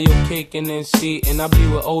Ohio, kicking and see. And I be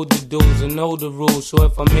with older dudes and know the rules. So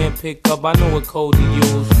if a man pick up, I know what code to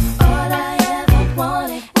use. All I ever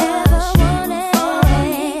wanted,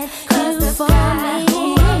 cause the guy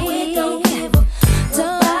who I'm with don't give a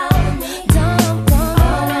fuck about me.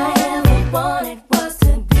 All I ever wanted was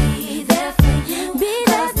to be there for you,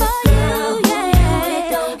 cause the girl who I'm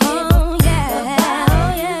with don't give a fuck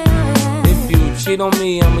about me. If you cheat on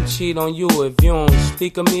me, I'ma cheat on you. If you don't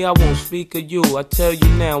speak of me, I won't speak of you. I tell you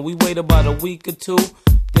now, we wait about a week or two,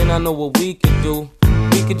 then I know what we could do.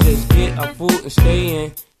 We could just get our food and stay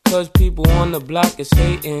in, cause people on the block is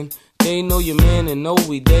hating. They know your man and know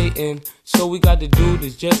we dating, so we got to do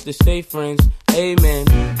this just to stay friends. Amen.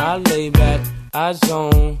 I lay back, I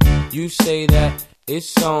zone. You say that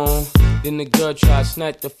it's on. Then the girl tried to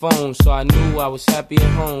snatch the phone, so I knew I was happy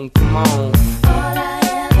at home. Come on. All I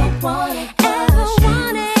ever wanted,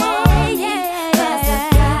 yeah. Cause the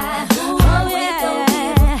guy who I'm with don't give a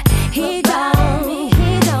fuck about me.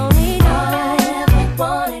 All I ever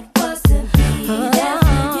wanted was to be there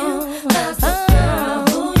for you, cause the girl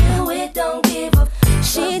who you with don't give a fuck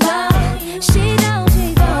about you. She don't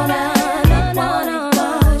all I wanted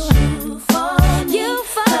was you for me.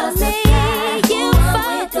 Cause the guy who I'm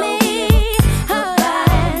with don't give a fuck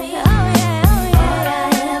about me. All I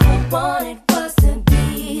ever wanted was to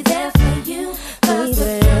be there for you, cause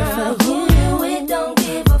the girl who you with don't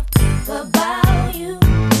give a fuck about you.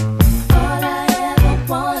 All I ever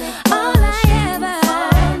wanted was you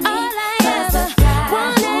for me, cause the guy who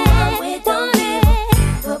I'm with don't give a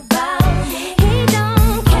fuck about me. He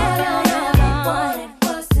don't care. All I ever wanted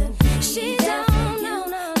was to be there for you,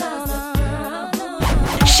 cause the girl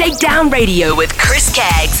who Shakedown Radio with Chris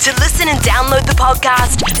Kaggs. To listen and download the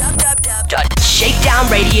podcast,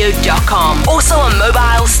 www.shakedownradio.com. Also on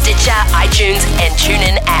mobile, Stitcher, iTunes, and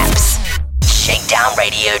TuneIn apps.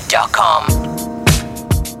 Shakedownradio.com.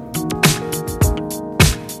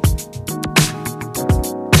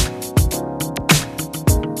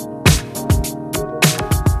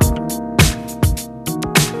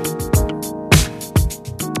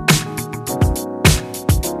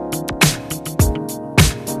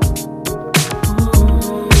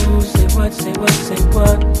 what, say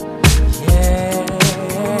what? Yeah,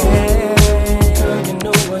 girl, you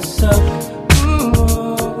know what's up. Ooh,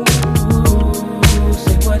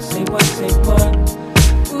 say what, say what, say what?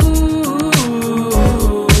 Ooh,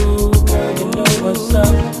 girl, you know what's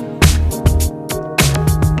up.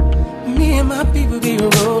 Me and my people be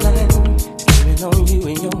rolling, sleeping on you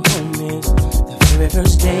and your homies. The very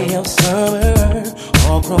first day of summer,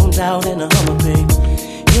 all grown out in a Hummer, babe.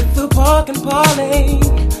 Hit the park and parlay.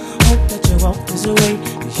 Hope that you walk this way,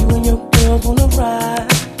 'cause you and your girls wanna ride.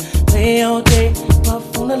 Play all day,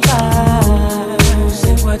 puff on the line.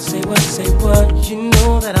 Say what, say what, say what? You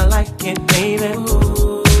know that I like it, baby.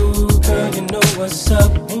 Ooh, girl, you know what's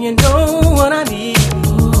up, and you know what I need.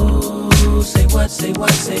 Ooh, say what, say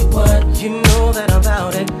what, say what? You know that I'm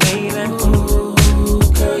about it, baby. Ooh,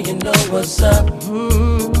 girl, you know what's up.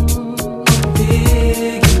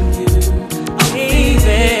 Big in you,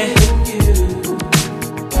 baby.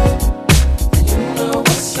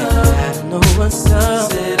 I don't know what's up,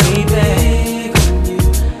 baby.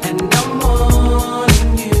 And I'm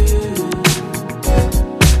wanting you.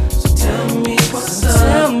 So tell me what's up.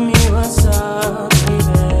 Tell me what's up,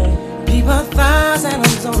 baby. Be my thighs and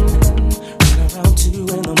I'm zoning. Run around 2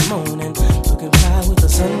 in the morning, looking fly with a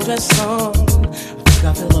sundress on. I think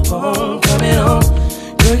I feel a bone coming on.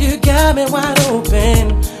 Girl, you got me wide open.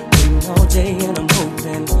 Waiting all day and I'm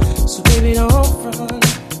hoping. So baby, don't front.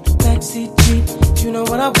 Backseat Jeep, you know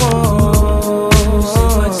what I want. Say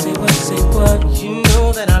what, say what, say what? You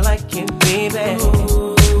know that I like it, baby.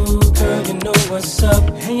 Ooh, girl, you know what's up,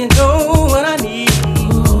 and you know what I need.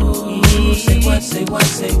 Ooh, say what, say what,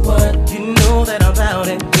 say what? You know that I'm about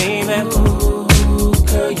it, baby. Ooh,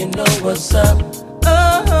 girl, you know what's up.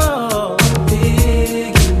 Oh,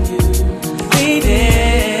 big in you, baby.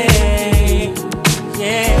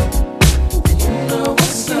 Yeah, and you know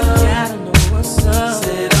what's up. You gotta know what's up.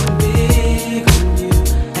 Said I'm big on you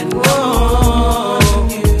and on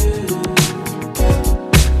you.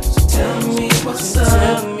 So tell me what's up.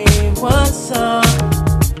 Tell me what's up.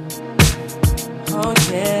 Oh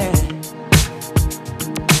yeah.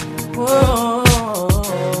 Whoa.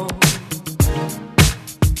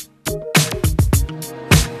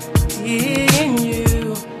 Seeing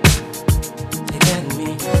you, they got me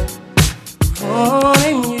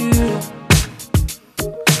wanting you.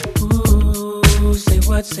 Ooh, say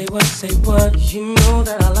what, say what, say what? You know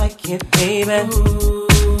that I like it, baby. Ooh,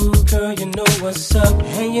 girl, you know what's up,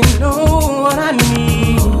 and you know what I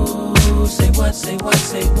need. Ooh, say what, say what,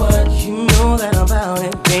 say what? You know that I'm about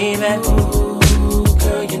it, baby. Ooh,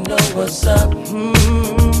 girl, you know what's up.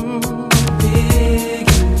 Big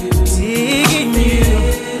in you, digging you,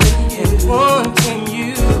 and wanting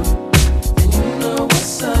you. And you know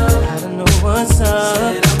what's up. I don't know what's up.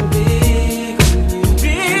 Said I'm big on you,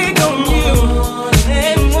 big on you,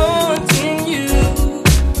 and wanting you.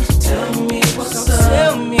 Tell me what's up.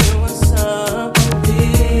 Tell me what's up. I'm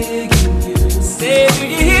big in you. Say, do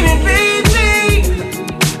you hear me, baby?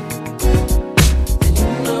 And you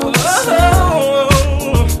know what's up.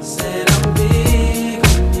 Said I'm big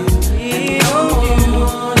on you, big on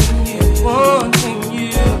you, wanting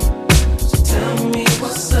you. So tell me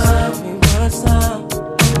what's up. Tell me what's up.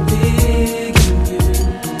 I'm big in you.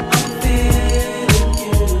 I'm feeling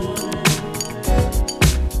you.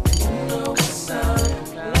 And you know what's up.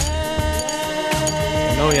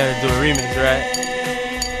 I know we had to do a remix, right?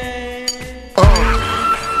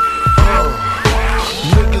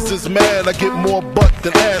 Niggas is mad, I get more butt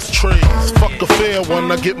than ashtrays. Fuck a fair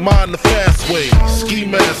one, I get mine the fast way. Ski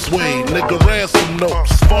mask way, nigga ransom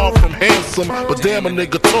notes. Far from handsome, but damn a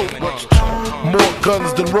nigga tote. More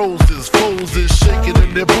guns than roses, foes is shaking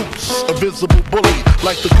in their boots. A visible bully,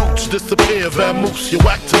 like the gooch, disappear, vamoose, you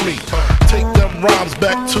whack to me. Take them rhymes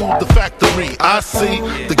back to the factory. I see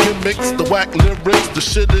the gimmicks, the whack lyrics, the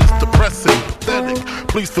shit is depressing, pathetic.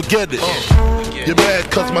 Please forget it. You're mad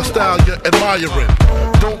cause my style you're admiring.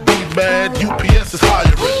 Don't be mad, UPS is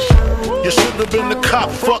hiring. You should have been the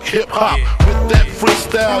cop, fuck hip-hop. With that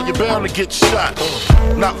freestyle, you're bound to get shot.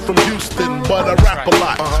 Not from Houston, but I rap a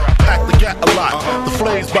lot. Pack the gat a lot, the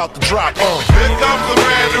flame's about to drop. Here comes a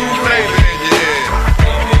brand new flavor in your ear.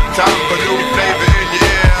 Time for new flavor in your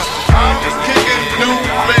ear. I'm just kicking new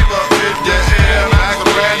flavor in your ear. Like a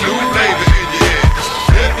brand new flavor in your ear.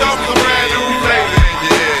 Here comes a brand new flavor in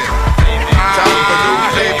your ear. Time for new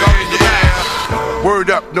flavor in your ear.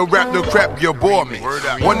 Word up, no rap, no crap, you bore me.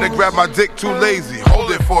 One to grab my dick, too lazy,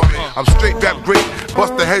 hold it for me. I'm straight rap great,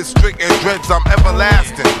 bust the head straight and dreads, I'm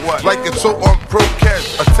everlasting. Like it's so on pro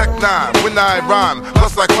cash, a tech 9, when I rhyme,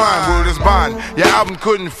 plus I climb, word is bond. Your album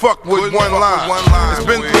couldn't fuck with one line. It's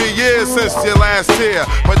been 3 years since your last tear,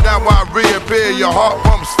 but now I reappear, your heart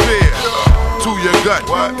pumps fear. to your gut.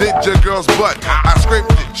 Did your girl's butt. I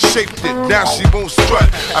scraped it, shaped it, now she won't strut.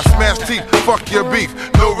 I smashed teeth, fuck your beef,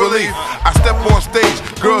 no relief. I step on stage,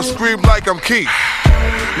 girls scream like I'm Keith.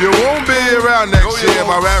 You won't be around next year.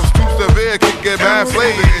 My rap's too severe, can get bad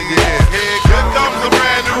flavor in your ear. Here comes a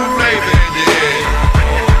brand new flavor in your ear.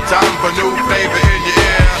 Time for new flavor in your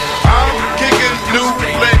ear. I'm kicking new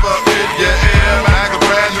flavor in your ear. Like a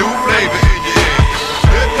brand new flavor in your ear.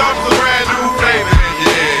 Here comes a brand new flavor in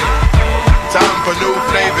your ear. Time for new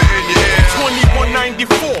flavor in your ear.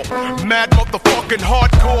 2194, mad motherfucking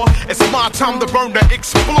hardcore. It's my time to burn, to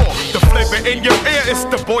explore. The flavor in your ear is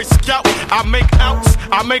the Boy Scout. I make outs,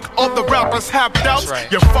 I make other rappers have doubts.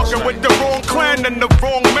 You're fucking with the wrong clan and the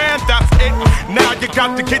wrong man, that's it. Now you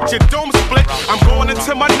got to get your dome split. I'm going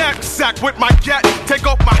into my knapsack with my gat. Take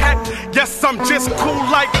off my hat, yes, I'm just cool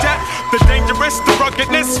like that. The dangerous, the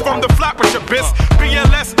ruggedness from the flatbush abyss.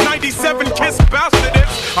 BLS 97 Kiss bastard is.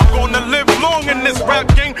 I'm gonna live long in this rap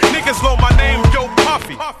game. Niggas know my name, Yo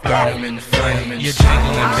Puffy. Burn 'em in the flame, you're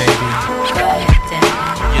jingling, baby.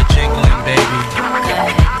 You're jingling, baby.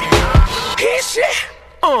 Here's shit.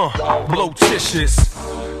 Blotitious,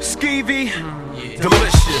 skeevy,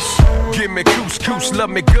 delicious. Give me couscous, love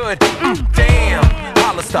me good. Damn,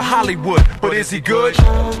 Hollis to Hollywood, but is he good?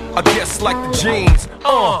 I guess like the jeans.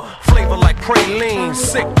 Flavor like praline,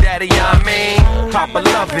 sick daddy, I mean. Papa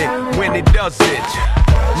love it when he does it.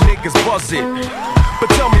 Niggas buzz it. But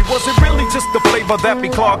tell me, was it really just the flavor that be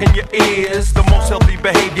clogging your ears? The most healthy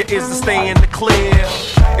behavior is to stay in the clear.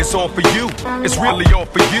 It's all for you, it's really all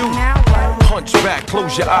for you. Punch back,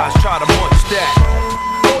 close your eyes, try to munch that.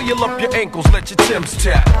 Oil up your ankles, let your Timbs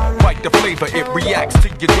tap. Bite the flavor, it reacts to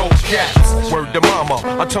your gold caps. Word to mama,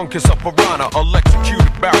 a tongue kiss up piranha.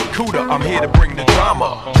 Electrocuted barracuda, I'm here to bring the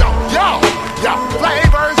drama. Yo,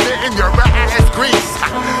 flavors in your ass grease.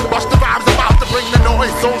 Bust the vibes about to bring the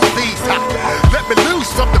noise on cease. Let me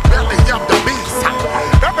loose from the belly of the beast.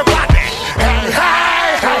 Everybody,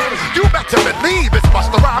 hey, you better believe it's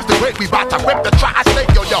Busta Rhymes the great. We bout to rip the tri-state,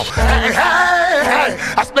 yo. Hey,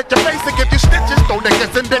 I split your face and give you stitches. Throw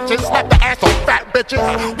niggas in ditches, slap the ass on fat bitches.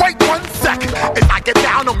 Wait 1 second, as I get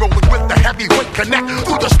down, I'm rolling with the heavyweight connect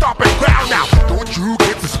through the stomping ground now. Don't you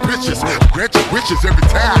get suspicious, grant your wishes every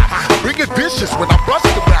time. Bring it vicious when I bust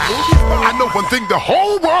the back. I know one thing the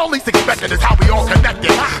whole world is expecting is how we all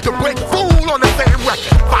connected. To break fool on the same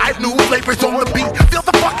record. 5 new flavors on the beat, feel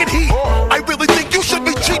the fucking heat. I really think you should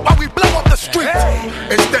be cheap while we blow up the street.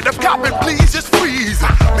 Instead of copping, please just freeze.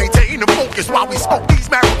 Maintain the focus while we smoke these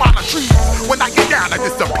marijuana trees. When I get down, I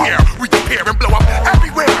disappear, reappear and blow up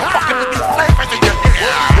everywhere. Fucking with these flavors in your ear.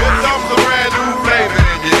 Here comes a brand new flavor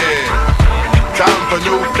in your ear. Time for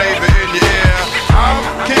new flavor in your ear. I'm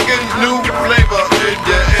kicking new flavor in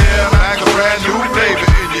your ear. Like a brand new flavor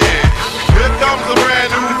in your ear. Here comes a brand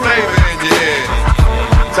new flavor in your ear.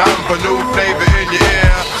 Time for new flavor in your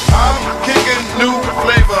ear. I'm kicking new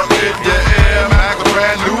flavor in your ear. Like a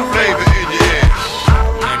brand new flavor in your ear.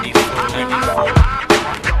 94.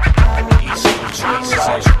 East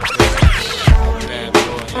Coast,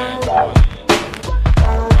 bad boy.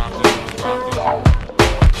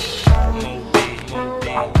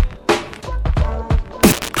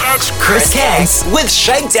 Catch Chris Caggs with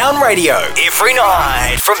Shakedown Radio every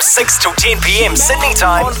night from 6 till 10 p.m. Sydney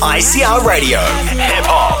time on ICR Radio. Hip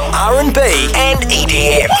hop, RnB, and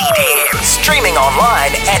EDM. Streaming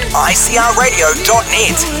online at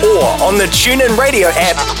icrradio.net or on the TuneIn Radio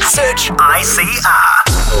app. Search ICR.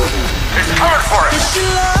 It's coming for us.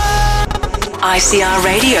 ICR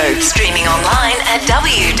Radio, streaming online at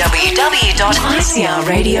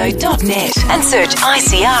www.icrradio.net and search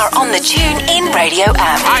ICR on the TuneIn Radio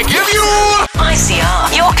app. I give you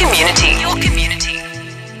ICR, your community. Your community.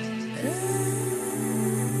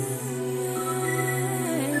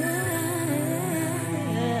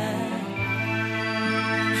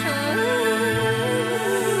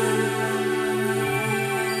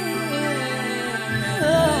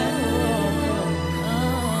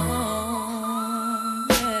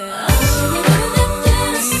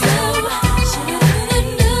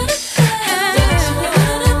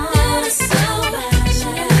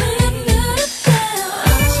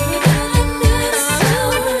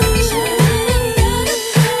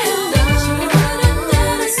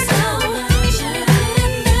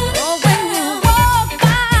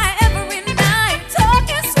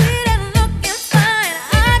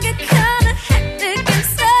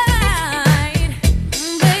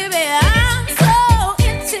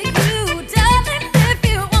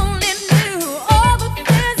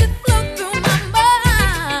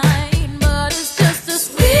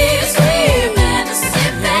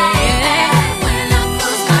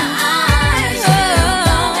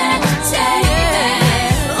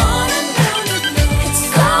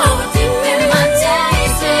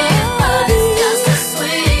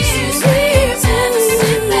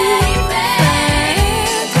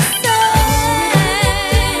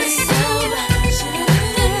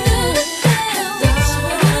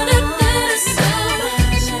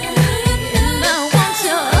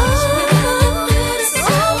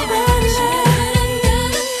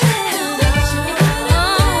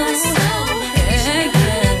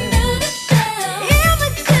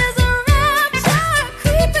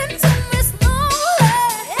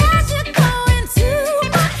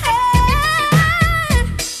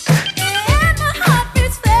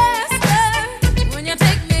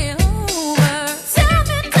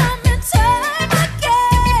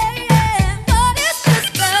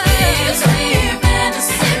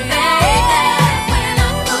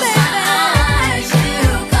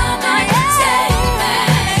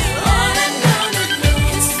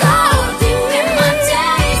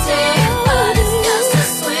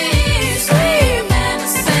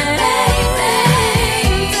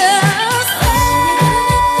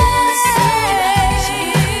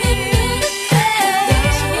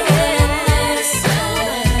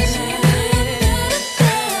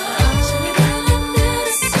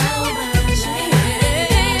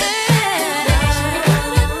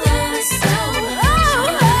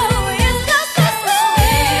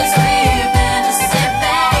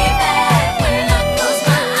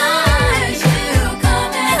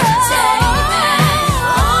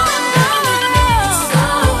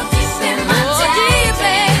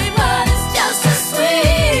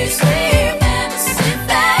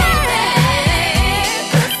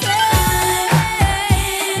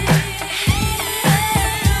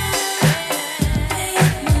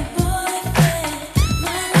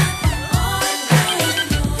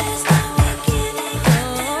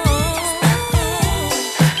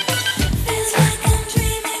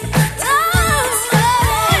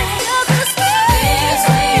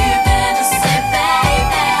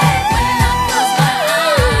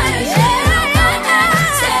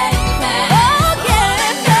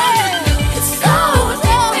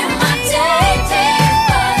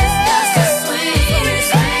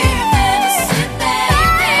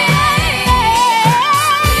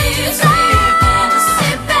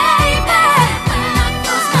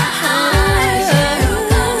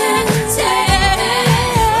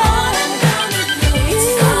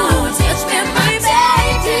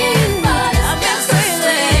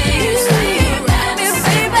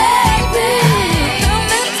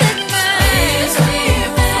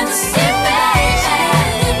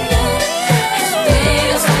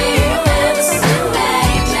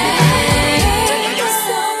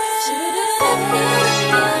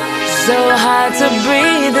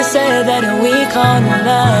 to say that we call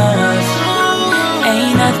love.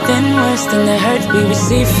 Ain't nothing worse than the hurt we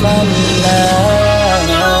receive from love.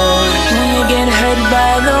 When you get hurt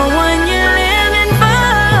by the one you're living for,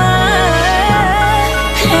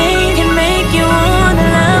 pain can make you wanna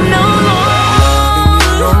love no more.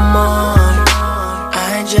 No more.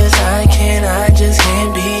 I just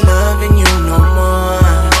can't be loving you no more.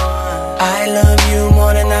 I love you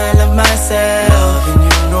more than I love myself. Loving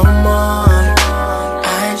you no more.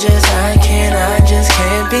 I just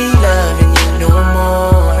can't be loving you no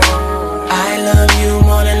more. I love you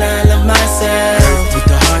more than I love myself. With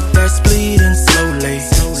the heart that's bleeding slowly.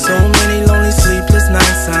 So many lonely sleepless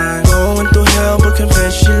nights. I'm going through hell but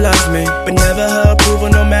confess she loves me. But never her approval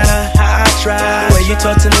no matter how I try. The way you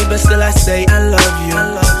talk to me but still I say I love you.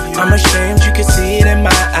 I'm ashamed you can see it in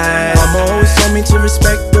my eyes. Mama always told me to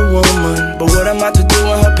respect the woman, but what am I to do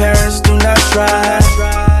when her parents do not try?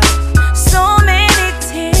 So many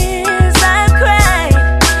tears I cried,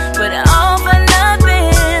 but all for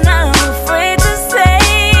nothing. I'm afraid to say,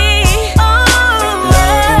 oh,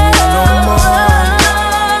 loving you no more.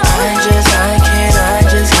 I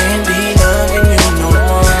just can't be loving you no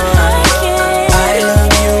more. I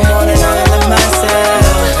love you more than I love myself.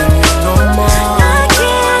 Loving you no more.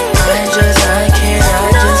 I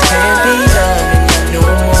just can't be loving you no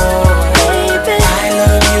more. I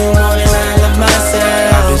love you more than I love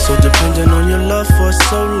myself. I've been so dependent on your love for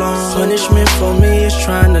so long. Punishment for me is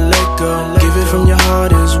trying to let go. Give it from your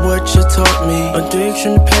heart is what you taught me.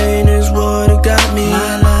 Addiction to pain is what it got me.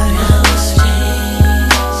 My life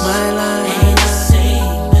ain't the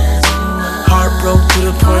same as mine. Heart broke to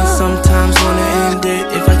the point sometimes wanna end it.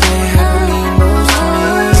 If I can't have it, mean most to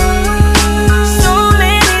me. so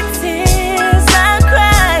many tears I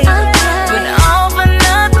cried, but all for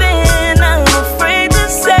nothing. I'm afraid to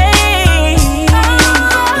say,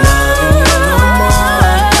 Loving you no more.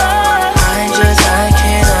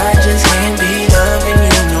 I just can't be loving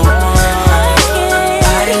you no more.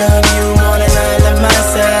 I love you more than I love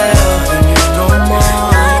myself. Loving you no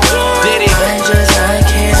more. Did it? I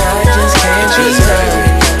just can't be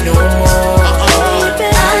loving you no more.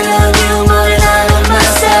 I love you more than I love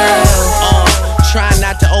myself. Try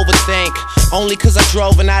not to overthink. Only cause I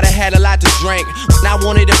drove and I'd have had a lot to drink. When I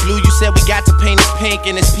wanted it blue, you said we got to paint it pink.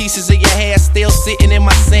 And there's pieces of your hair still sitting in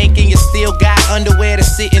my sink. And you still got underwear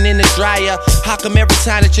that's sitting in the dryer. How come every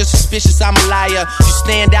time that you're suspicious, I'm a liar? You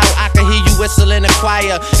stand out, I can hear you whistle in the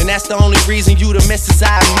choir. And that's the only reason you the missus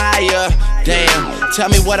I admire. Damn, tell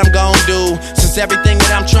me what I'm gon' do, since everything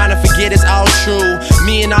that I'm trying to forget is all true.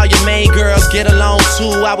 Me and all your main girls get along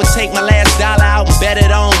too. I would take my last dollar out and bet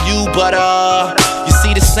it on you. But you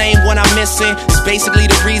see the same one I'm missing. It's basically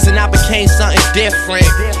the reason I became something different.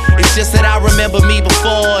 It's just that I remember me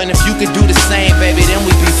before, and if you could do the same, baby, then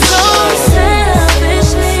we'd be for so sure.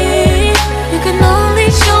 selfishly, you can only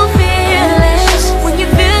show feelings when you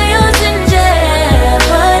feel yours in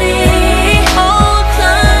jeopardy. All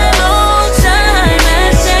time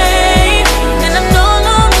has changed, and I'm no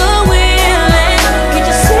longer willing. Can't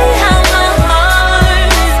you see how my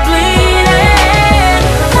heart is bleeding?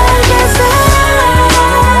 I guess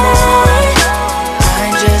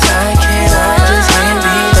I just can't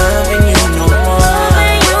be loving you no more.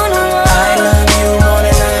 I love you more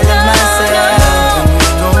than I love myself. Loving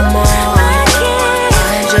you no more.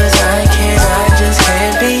 I just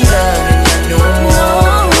can't be loving you no more.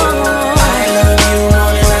 I love you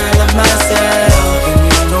more than I love myself. Loving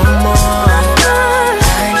you no more.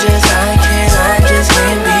 I just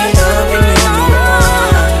can't be loving you no more.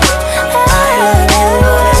 I love you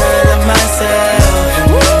more than I love myself.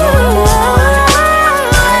 Loving you no more.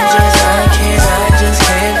 I just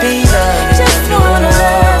can't be loving you no more.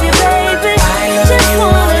 I love you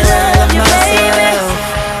more than I love myself.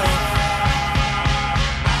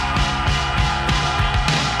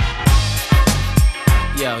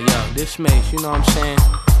 Yo, this makes, you know what I'm saying?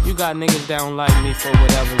 You got niggas that don't like me for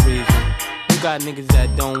whatever reason. You got niggas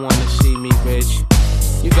that don't wanna see me rich.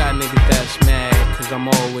 You got niggas that's mad cause I'm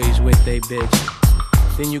always with they bitch.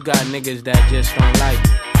 Then you got niggas that just don't like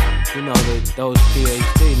me. You know, those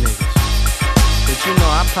PhD niggas. But you know,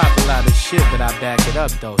 I pop a lot of shit, but I back it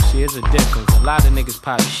up though. See, there's a difference. A lot of niggas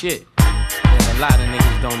pop shit, and a lot of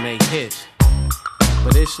niggas don't make hits.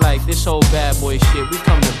 But it's like this whole bad boy shit, we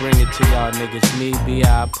come to bring it to y'all niggas. Me,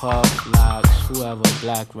 B.I., Puff, Locks, whoever,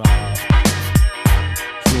 Black Rob.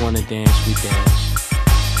 If you wanna dance, we dance.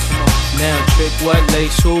 Come on. Now trick what,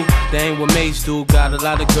 lace who? They ain't what mates do. Got a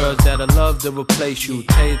lot of girls that'll love to replace you.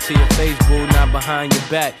 Tell it to your face, boo, not behind your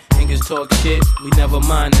back. Niggas talk shit, we never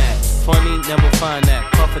mind that. Funny, never find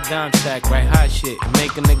that. Puff a dime sack, right hot shit.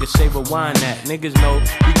 Make a nigga say rewind that. Niggas know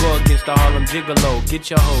you go against the Harlem Gigolo. Get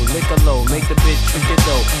your hoe, lick a low, make the bitch trick it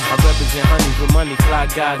though. I represent honeys with money, fly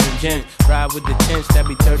guys and gents. Ride with the tents, that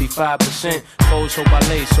be 35%. Foes hope I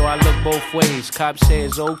lay, so I look both ways. Cops say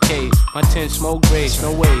it's okay, my tent smoke grades,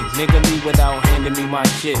 no way. Nigga leave without handing me my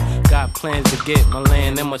shit. Got plans to get my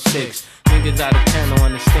land and my six. Niggas out of town don't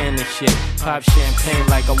understand this shit. Pop champagne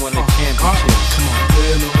like I won a championship. Come on.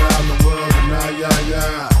 Been around the world and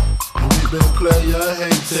and we been player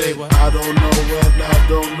hated. I don't know when, I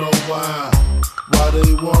don't know why. Why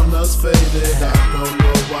they want us faded? I don't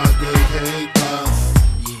know why they hate us.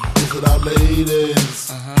 Is it our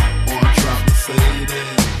ladies? Or drop the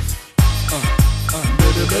faded?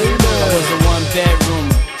 I was a one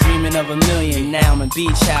bedroomer, dreaming of a million. Now I'm in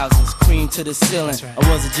beach houses, cream to the ceiling.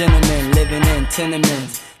 I was a gentleman living in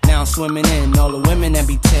tenements. Now I'm swimming in all the women that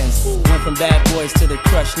be tense. Went from bad boys to the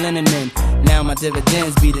crushed linen men. Now my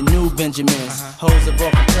dividends be the new Benjamins. Hoes of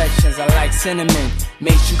all complexions, I like cinnamon.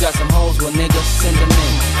 Mate, you got some hoes, well niggas send them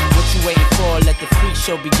in. What you waiting for? Let the freak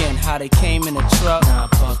show begin. How they came in a truck? Nah,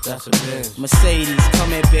 puff, that's a bitch. Mercedes, come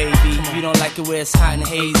here, baby. You don't like it where it's hot and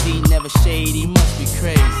hazy, never shady. Must be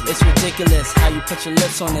crazy. It's ridiculous how you put your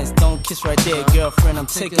lips on this. Don't kiss right there, girlfriend. I'm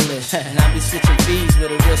ticklish. And I be switching V's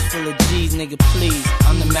with a wrist full of G's, nigga. Please,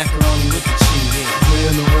 I'm the macaroni with the cheese.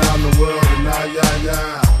 Been around the world and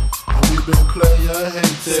and we been player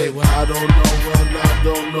hated. I don't know when, I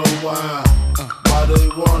don't know why. Why they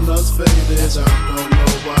want us faded? I don't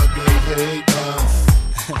know why they hate us.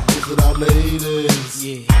 Is it our ladies?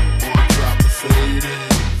 Or drop the faded?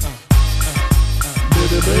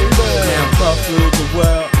 Now puff rule the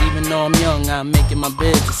world, even though I'm young, I'm making my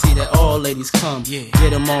bid to see that all ladies come. Get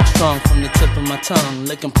them all strong from the tip of my tongue.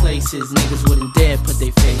 Licking places, niggas wouldn't dare put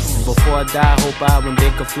their faces. Before I die, hope I when they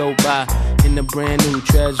could float by. In the brand new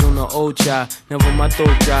treads on the old chai. Never my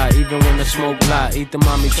throat dry, even when the smoke fly. Eat the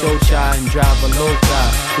mommy chocha and drive a low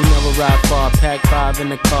car. We never ride far, pack 5 in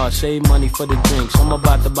the car. Save money for the drinks, I'm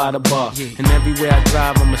about to buy the bar. And everywhere I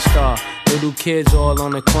drive, I'm a star. Little kids all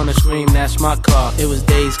on the corner scream, that's my car. It was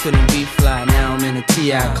days couldn't be fly, now I'm in a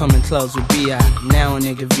T.I. Coming clubs with B.I. Now a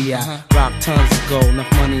nigga V.I. Rock tons of gold, enough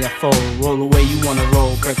money I fold. Roll away, you wanna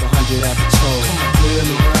roll, break 100 at the toll. Been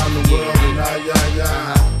around the world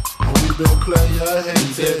and we been player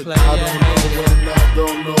hated. I don't know when, I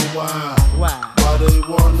don't know why. Why they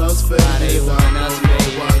want us faded? I don't know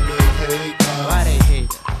why they hate us. Why they hate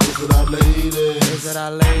us? Is it our ladies? Is it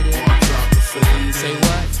our ladies? Or drop the faded? Say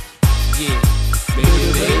what? Yeah, baby.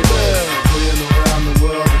 Been around the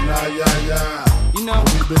world and you know,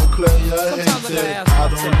 we been player hated. I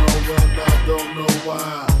don't know when, I don't know why.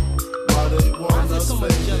 Why they want us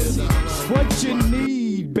faded? What you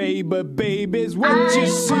need, baby, what you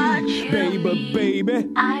see, baby.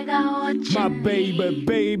 I got what you my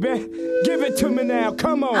baby. Give it to me now,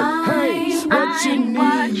 come on. Hey, what you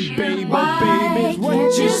need, baby,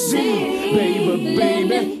 what you see, baby.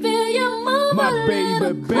 My baby.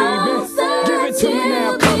 Give it to me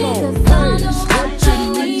now, come on. Hey, what you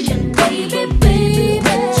need, baby,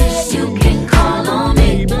 what you see, you can call on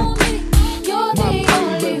me. my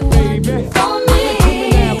baby. Give it to me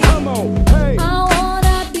now, come on. Hey. I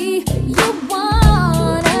wanna be your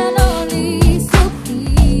one and only, so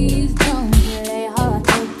please don't play hard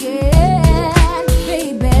to get,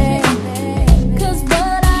 baby. 'Cause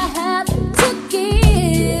what I have to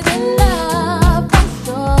give in love, I'm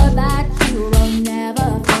sure that you will never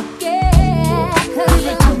forget. 'Cause Give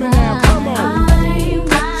it to me now,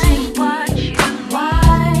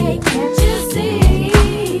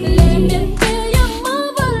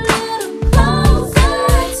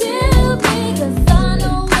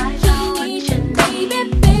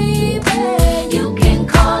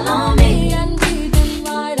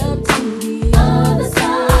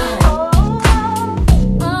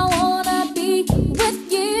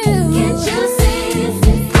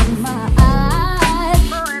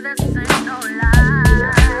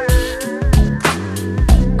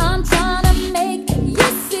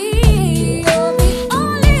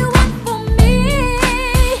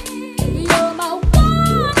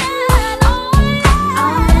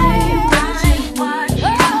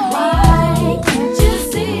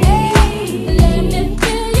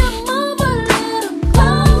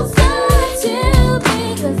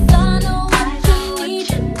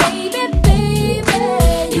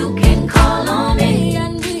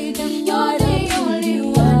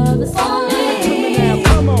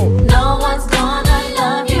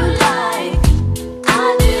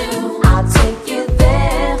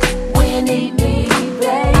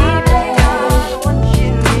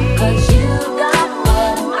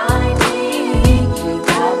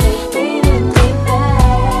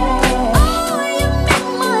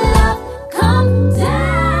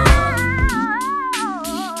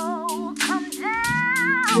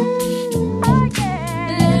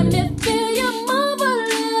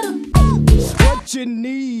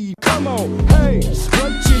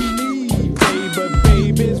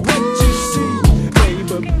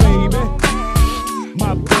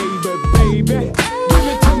 baby. Give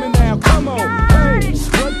it to me now, come on. Hey,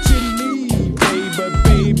 what you need,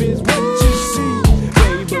 baby, is what you see,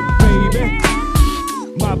 baby.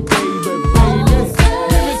 My baby.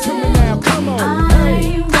 Give it to me now, come on.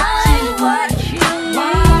 Hey, what you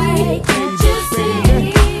like, can't you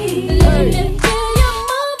see? Let me feel you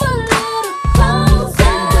move a little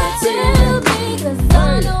closer to me, 'cause I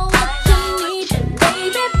know what you need,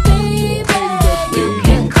 baby. You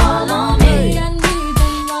can call on me and we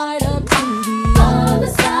can ride up to the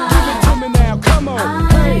other side. Give it to me now, come on.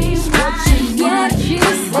 Hey, what you need, What you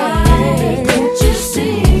say, can't you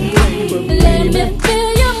see? Let me feel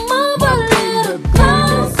you move a little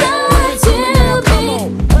closer to me.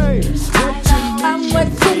 I'm what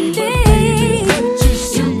you need.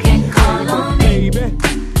 You can call on me.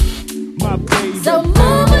 my baby. So move a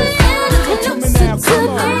little closer to me.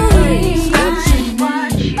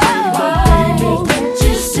 Oh, what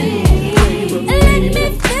you see? Let me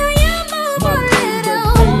feel you move a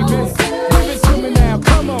little. Give it to me now,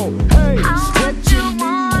 come on. Hey, what you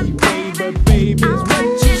need, baby, is what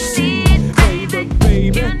you see, baby.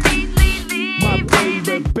 My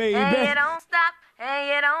baby.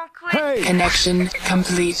 Hey. Connection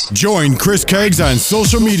complete. Join Chris Keggs on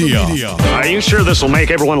social media. Are you sure this will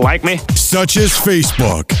make everyone like me? Such as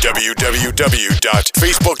Facebook.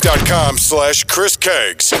 www.facebook.com/Chris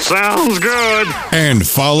Keggs. Sounds good. And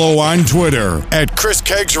follow on Twitter at Chris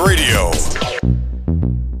Keggs Radio.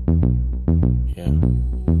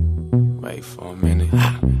 Wait for a minute.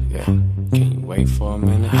 Yeah. Can you wait for a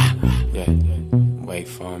minute? Yeah. Wait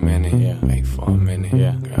for a minute. Yeah. Wait for a minute.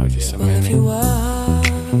 Yeah. Girl, just a minute. If you walk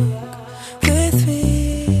with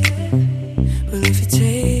me, well, if you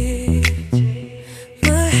take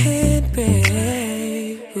my hand,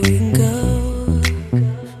 babe, we can go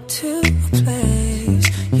to a place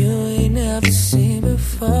you ain't never seen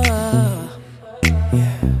before.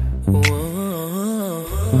 Yeah. Whoa.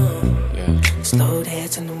 Slow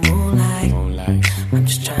dance in the moonlight. I'm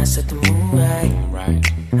just trying to set the mood right.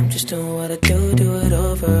 I'm just doing what I do it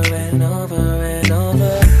over and over and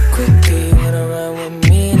over. Quickly, wanna run with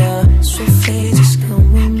me now? Swiftly, just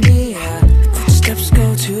come with me. Footsteps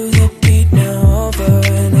go to the beat now, over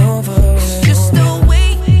and over. And just the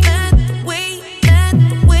way that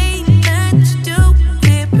you do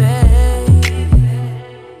it, babe.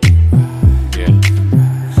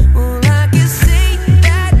 Well, I can see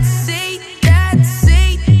that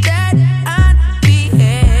I'd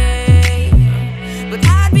behave, but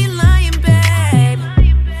I'd be lying, babe.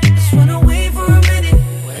 Just wanna wait for a minute.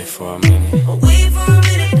 Wait for a minute. Wait for a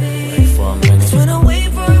minute. Wait for a minute. Just wanna wait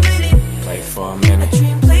for a minute. Play for a minute.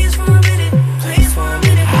 Dream plays for a minute. Plays for a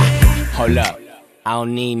minute, babe. Hold up. I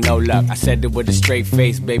don't need no luck. I said it with a straight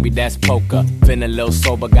face, baby, that's poker. Feeling a little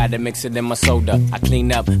sober, gotta mix it in my soda. I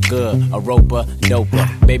clean up good, a roper, doper.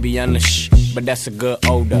 Baby, I'm the but that's a good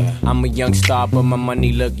odor. I'm a young star, but my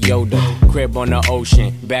money look Yoda. Crib on the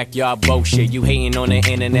ocean, backyard bullshit. You hating on the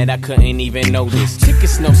internet, I couldn't even notice.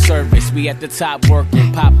 Tickets, no service, we at the top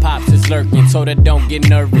working. Pops is lurking, told her don't get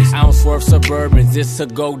nervous. I don't swerve Suburbans, this a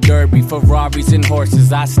go derby. Ferraris and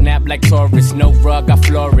horses, I snap like Taurus. No rug, I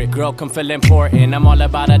floor it. Girl, come feel important. I'm all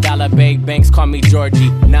about $1, big banks, call me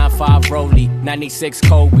Georgie. 9-5 Rollie, 96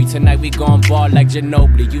 Kobe. Tonight we gon' ball like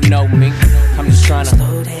Ginobili, you know me. I'm just tryna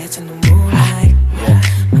slow dance in the moonlight.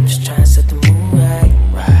 I'm just trying to set the mood right.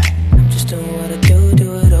 I'm just doing what I do it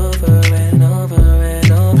over and over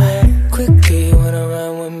and over. Quickly, wanna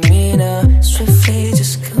run with me now? Swiftly,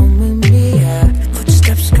 just come with me.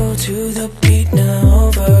 Footsteps go to the beat now,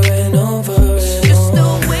 over and over and just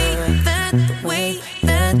over. The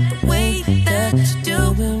way that you do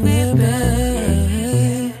it,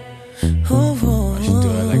 babe. Why you do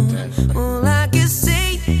it like that? Well, I can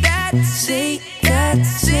see that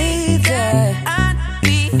I'd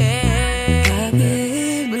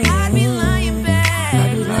behave, but I'd be lying,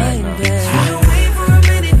 babe.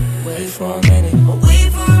 Wait for a minute. Wait for a minute.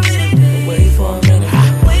 Wait for a minute. Wait for a minute.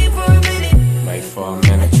 Wait for a minute. wait for a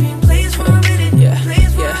minute. Dream plays for a minute.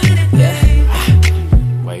 Plays for a minute.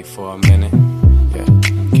 Wait for a minute. Yeah.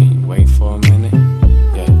 Can you wait for a minute?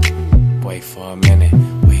 Yeah. Wait for a minute.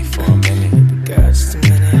 Wait for a minute. Girl, just a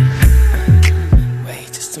minute. Wait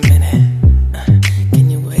just a minute. Can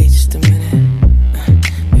you wait just a minute?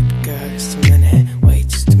 Baby girl, just a minute. Wait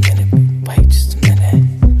just a minute. Wait just a minute.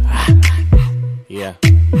 Yeah.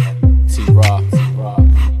 T-Raw.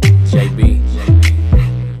 JB.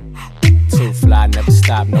 Too fly, never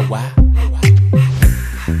stop, know why?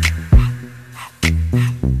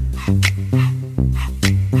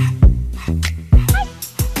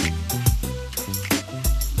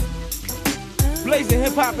 Blazing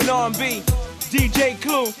hip hop and R&B. DJ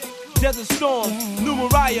Clue. Desert Storm, New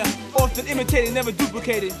Mariah, often imitated, never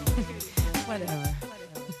duplicated. Whatever.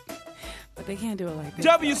 But they can't do it like this.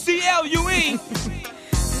 WCLUE.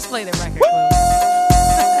 Just play the record.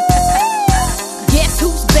 Guess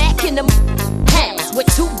who's back in the house with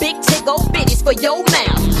two big tick old bitties for your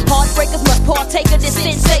mouth? Heartbreakers must partake of this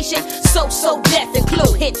sensation. So death and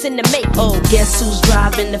clue hits in the make. Oh, guess who's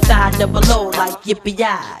driving the 500 like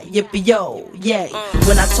yippee-yi, yippee-yo, yay.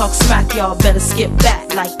 When I talk smack, y'all better skip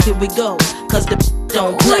back. Like here we go, cause the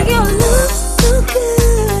don't play. Your love so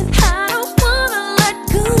good, I don't wanna let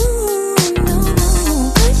go. No,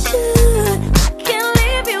 I should. I can't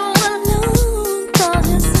leave you alone. Cause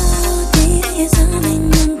you're so deep, you're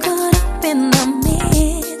something I'm caught up in the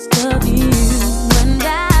midst of you. And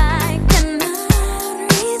I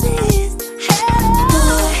cannot resist.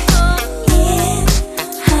 Boy, yeah,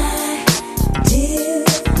 I do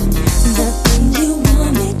the things you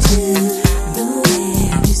want me to. The way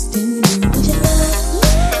I used to do. Would you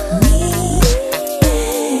love me,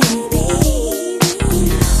 baby?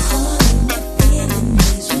 All in the feeling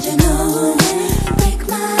is, would you know it? Break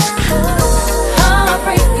my heart,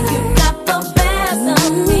 breaking you got the best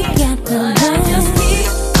of me. But I just keep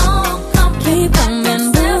on coming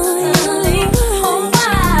silly. Oh,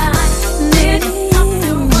 why did you have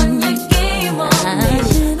to run your game on me?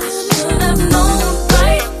 I should have known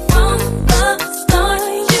right from the start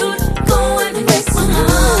you'd go and break my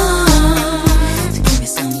heart. To give me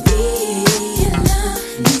some real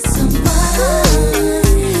love, need someone.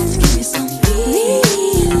 To give me some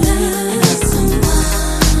real love, I need someone.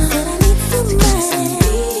 Said I need someone. To give me some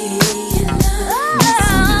real love, need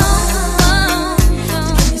someone. To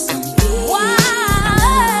give me some real love.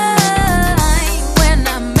 When I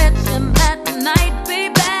met you that night,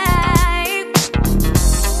 baby,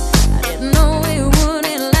 I didn't know it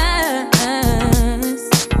wouldn't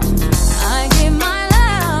last. I gave my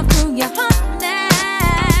love to you,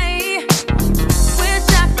 honey. Wish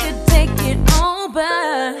I could take it all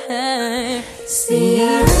back. See,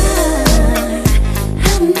 I've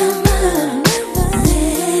never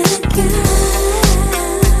let go.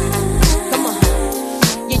 Come on,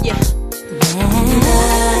 yeah.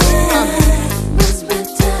 Was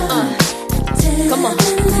better. Come on,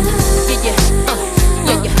 yeah.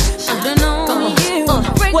 Should've known you.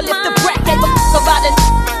 Well, if the brat gave a fuck about it,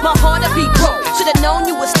 my heart'd be broke. Should've known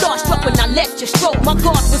you was starstruck when I let you stroke. My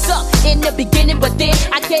guard was up in the beginning, but then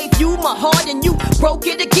I gave you my heart and you broke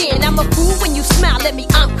it again. I'm a fool when you smile at me,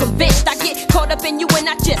 I'm convinced. I get caught up in you and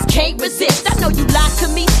I just can't resist. I know you lied to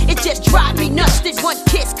me, it just drives me nuts. This one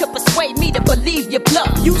kiss could persuade me to believe your bluff.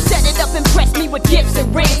 You set it up, impressed me with gifts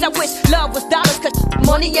and rings. I wish love was dollars, cause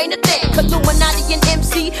money ain't a thing. Illuminati and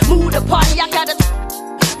MC, move the party, I got a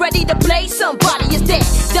ready to play somebody is dead.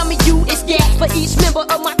 Dummy, you is gas for each member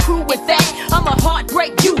of my crew. In fact, I'ma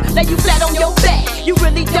heartbreak you, lay you flat on your back. You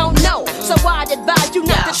really don't know, so I'd advise you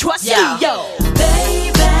not to trust me, yo.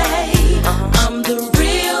 Baby, I'm the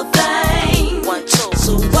real thing.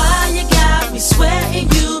 So why you got me sweating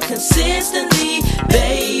you consistently,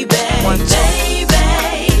 baby? Baby,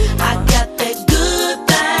 I got that good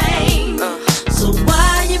thing. So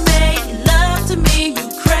why you make love to me, you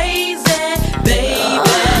crazy, baby?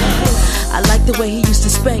 I like the way he used to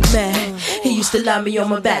spank me. He used to lie me on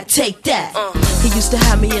my back, take that. He used to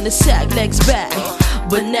have me in the sack, legs back.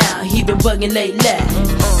 But now he been bugging lately.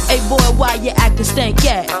 Hey boy, why you acting stank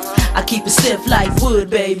at? I keep it stiff like wood,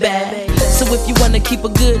 baby. So if you wanna keep a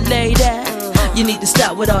good lady, you need to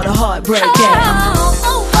stop with all the heartbreak. You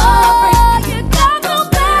got no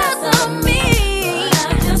best of me. I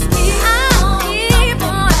just keep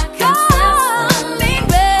on coming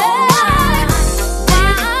back. Why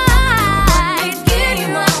did you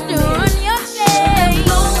have to run your shade?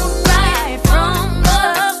 Right from the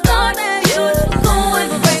start that you'd go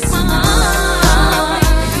and break my heart.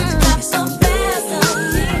 You got some best of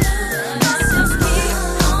me. Let's just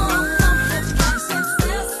keep on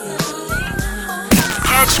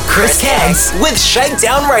Catch Chris Caggs with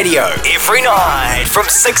Shakedown Radio every night from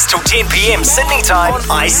 6 till 10 p.m. Sydney time on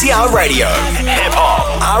ICR Radio. Hip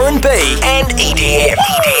hop, RnB, and EDM.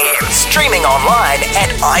 Streaming online at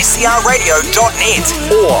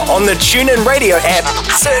icrradio.net or on the TuneIn Radio app.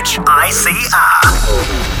 Search ICR.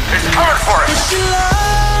 It's time for it.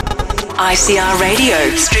 ICR Radio,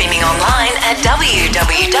 streaming online at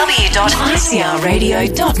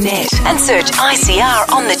www.icrradio.net and search ICR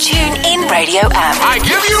on the TuneIn Radio app. I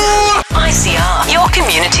give you ICR, your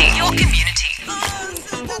community. Your community.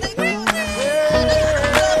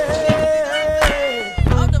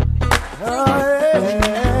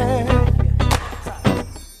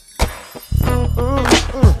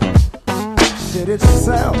 Did it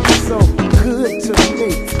sound so good to me?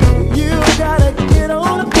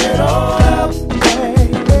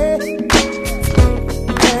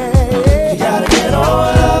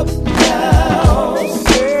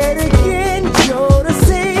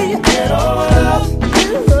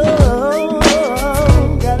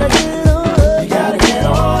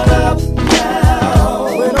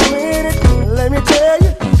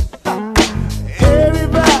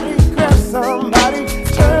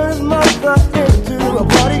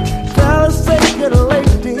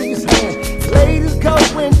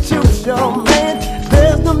 special man.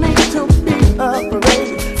 There's no need to be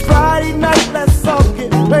afraid. Friday night, let's all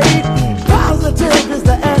get paid. Positive is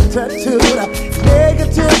the attitude.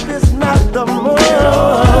 Negative is not the move.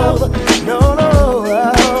 No,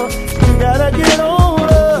 no, you gotta get on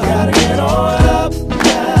up. You gotta get on up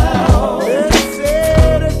now. Let's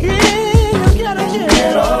say it again. You gotta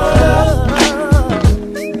get on up.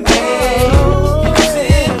 Hey, you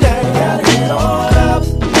sit down. You gotta get on up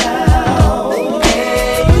now.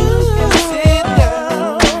 Hey, you sit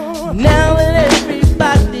down. Now that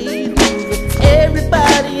everybody's moving,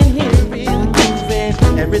 everybody in here is moving.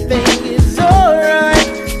 Everything is alright.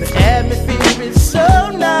 The atmosphere is so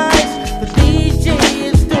nice. The DJ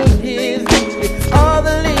is doing his duty. All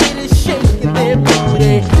the ladies shaking their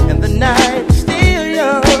booty. And the night is still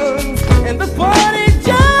young. And the party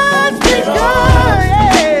just begun.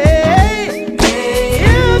 Hey,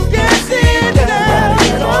 you can sit down.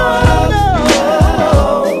 Get on up.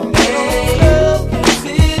 Hey, you can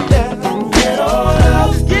sit down. Get on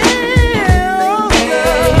up. Get on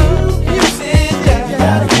up. You sit down. You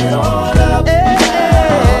gotta get on up. Hey,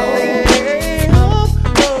 get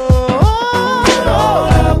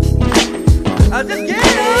on up. I'll just get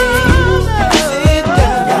on up. Sit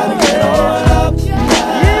down. Gotta get on up. You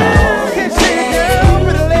can sit down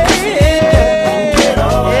with a lady. Get on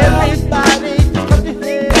up. Everybody just put your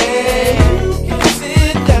head. Hey, you can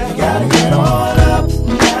sit down. You gotta get on up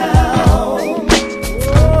now.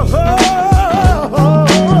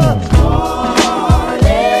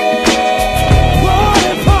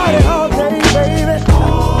 Party all day, baby.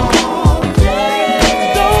 All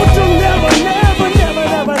day. Don't you never, never, never,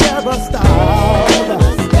 never, never stop.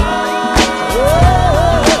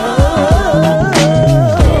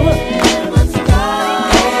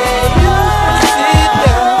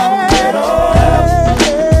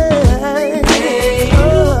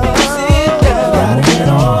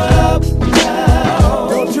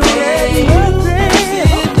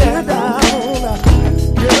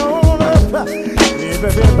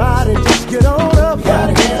 Everybody just get on up,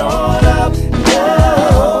 gotta get on up.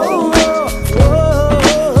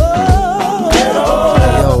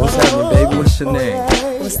 Yo, what's happening, baby? What's your name?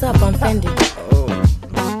 What's up? I'm Fendi.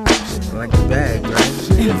 I like the bag, right?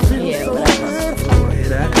 Yeah, whatever. Oh, hear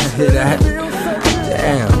that? Hear that?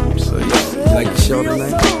 Damn. So, yo, you like the show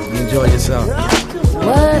tonight? You enjoy yourself?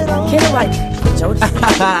 What? Get it right. Joe. I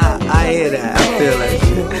hear that. I feel that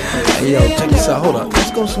shit. Hey, yo, check this out. Hold up.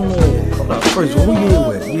 Let's go somewhere. Hold up. First, who you here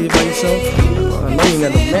with? You here by yourself? I know you ain't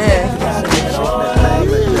got no man.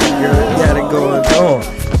 You got it going on.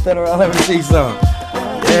 Turn around, let me see some.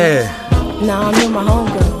 Yeah. Nah, I'm with my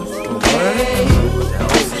homegirls.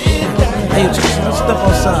 Hey, check this out. Let's step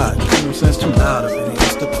outside. You know what I'm saying? It's too loud up in here.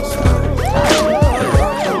 Let's step outside.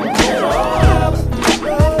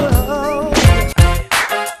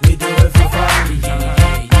 We do it for fun. We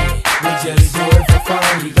just do it for fun.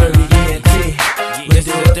 30 ENT. We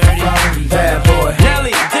do it dirty. Bad boy.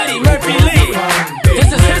 Nelly, Diddy, Murphy, Lee. This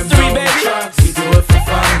is history, baby. We do it for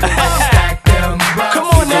fun. Stack them bucks. Come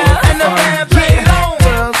on now, and the band play it on.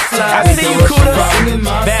 I see you, Kudos.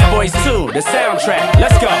 Bad Boys 2, the soundtrack.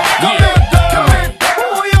 Let's go. Yeah. Who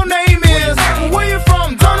your name is? Where you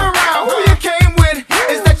from? Turn around. Who you came with?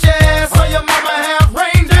 Is that your ass or your mama half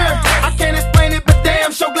reindeer? I can't explain it, but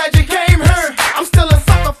damn, so glad you came here. I'm still a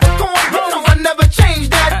sucker for corn, but no, I never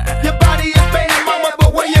changed that. Your body is baby mama,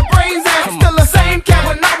 but where your brains at? Still the same cat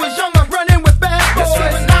when I was younger, running with bad boys.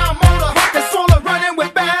 But now I'm older, rockin' solar, running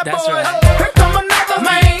with bad boys. Here come another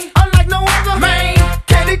man, unlike no other man.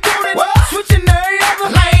 Candy coated, switching every other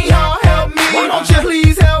lane. Y'all help me, won't you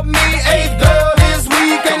please help me? Eighth girl this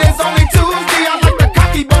week, and it's only Tuesday. I like the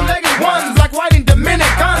cocky, bow-legged ones, black, white, and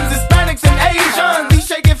Dominicans, Hispanics and Asians. He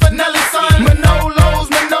shaking for Nelly's son. Manolos,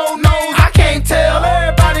 Mano-nos, I can't tell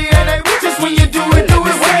everybody and they just when you do it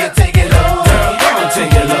well. Take it low. Girl, come on,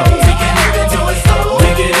 take it low. We can even do it slow. We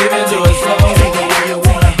can even do it slow. Take it where you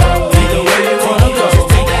wanna go. Either way you wanna go. Just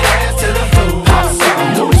take that ass to the floor. Hop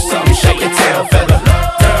something, move something, shake your tail feather.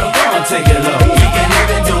 Girl, come on, take it low. We can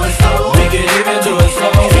even do it slow. We can even do it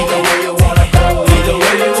slow. Either way you wanna go. Either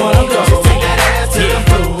way you wanna go. Just take that ass to the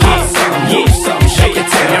floor. Hop something, move something, shake your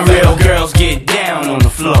tail. And real girls get down on the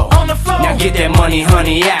floor. Now get that money,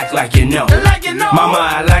 honey, act like you know. Mama,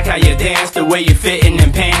 I like how you dance, the way you fit in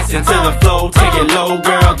them pants into the flow. Take it low,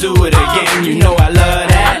 girl, do it again. You know I love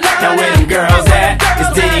that. Now where them girls at?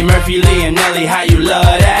 It's Diddy, Murphy, Lee, and Nelly. How you love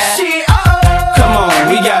that? Come on,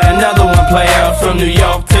 we got another one player from New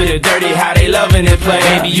York to to the dirty, how they loving it play.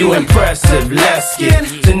 Baby, you impressive, let's get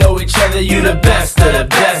to know each other, you the best of the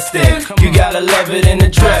best. And you gotta love it in the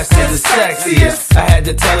dress, is the sexiest. I had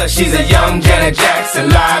to tell her she's a young Janet Jackson,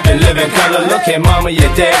 live and living color. Look at mama,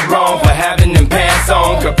 you're dead wrong for having them pants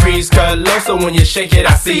on. Caprice cut low, so when you shake it,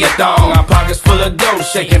 I see a thong. Our pockets full of dough,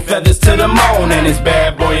 shaking feathers to the moon. And it's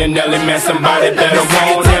bad boy and Nelly, man, somebody better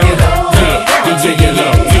want him. Yeah. We can even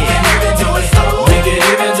do it slow. We can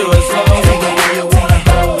even do it slow. Either way you wanna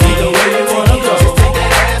go. Either way you wanna go. Just take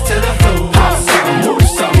that ass to the floor. Pop something, move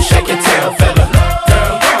something, shake your tail feather.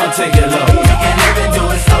 Girl, go and take it low. We can even do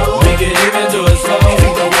it slow. We can even do it slow.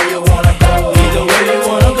 Either way you wanna go. Either way you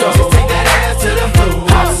wanna go. Just take that ass to the floor.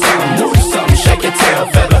 Pop something, move something, shake your tail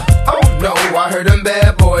feather. Oh no, I heard them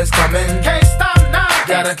bad boys coming. Can't stop now.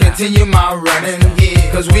 Gotta continue my running,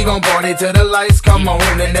 yeah. Cause we gon' party till the lights come on.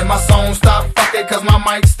 And then my song stop, fuck it, cause my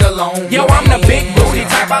mic's still on. Yo, I'm the big booty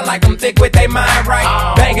type, I like them thick with they mind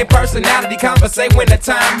right. Banging personality, conversate when the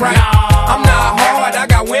time right. I'm not hard, I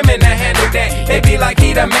got women that handle that. They be like,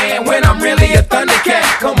 he the man when I'm really a thundercat.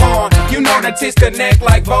 Come on, you know the tits connect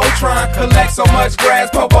like Voltron. Collect so much grass,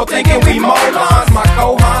 Popo thinking we molons. My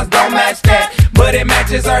cohons don't match that, but it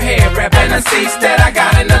matches her hair wrap and the seats that I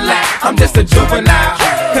got in the lap. I'm just a juvenile,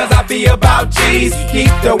 cause I be about G's.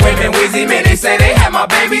 Keep the women wheezy, man, they say they have my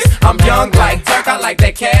babies. I'm young like Turk, I like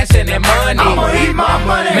that cash and that money. I'ma eat my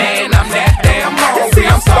money. Man, I'm that damn hungry.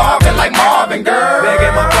 I'm starving like Marvin, girl.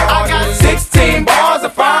 Begging my pardon. I got 16 bars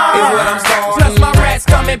of fire, is what I'm starving. Plus my rats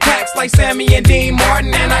come in packs like Sammy and Dean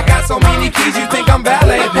Martin. And I got so many keys, you think I'm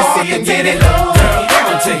valet parking. Get it low. Girl, go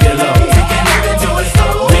and take it low. We can even do it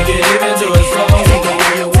slow. We can even do it slow. Either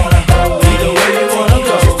way you wanna go. Either way you wanna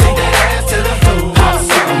go. Just take that ass to the floor. Pop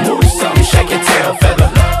something, move something, shake your tail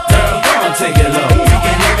feather. Girl, go and take it low. We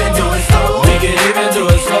can even do it slow. We can even do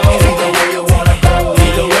it slow. Either way you wanna go.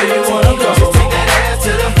 Either way you wanna go. Just take that ass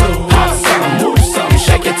to the floor. Pop something, move something,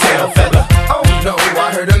 shake your tail feather. Oh no,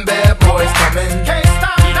 I heard them bad boys coming. Can't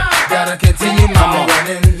stop now. Gotta continue my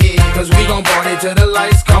running, yeah. Cause we gon' party till the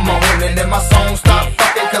lights come on. And then my song stop,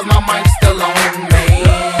 fuck it, cause my mic's still on, man.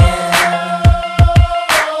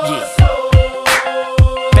 Yeah.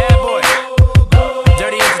 Bad Boy,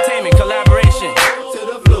 Dirty Entertainment collaboration.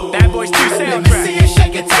 Bad Boys 2 soundtrack.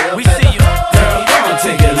 We see you. Girl, go and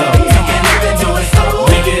take it low. We can even do it slow.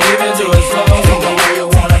 We can even do it slow. Either way you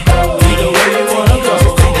wanna go. Either way you wanna go.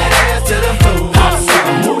 Just take that ass to the floor. Pop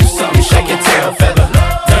something, move something, shake your tail feather.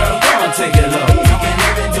 Girl, go and take it low. We can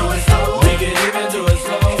even do it slow. We can even do it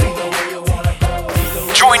slow. Either way you wanna go.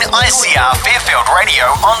 Join ICR Fairfield Radio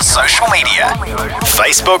on social media.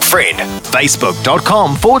 Facebook friend,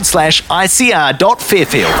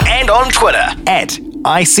 facebook.com/ICR.Fairfield. And on Twitter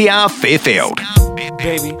 @ICR Fairfield.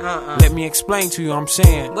 Baby, let me explain to you what I'm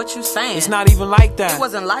saying. What you saying? It's not even like that. It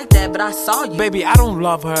wasn't like that, but I saw you. Baby, I don't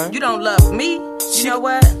love her. You don't love me? You know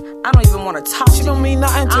what? I don't even want to talk to you. She don't mean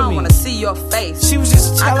nothing to me. I don't want to see your face. She was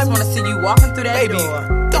just telling I just me. want to see you walking through that Baby, door.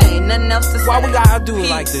 There ain't nothing else to say. Why we gotta do it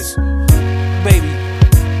like this? Baby,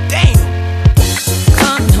 damn.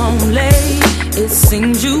 Coming home late, it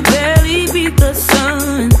seems you barely beat the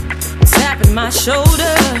sun. Tapping my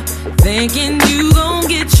shoulder, thinking you gon'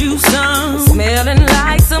 get you some. Smelling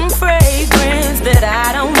like some fragrance that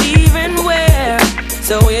I don't even wear.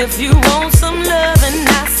 So if you want some loving,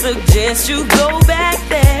 I suggest you go back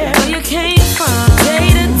there where you came from.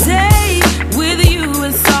 Day to day with you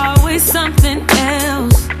is always something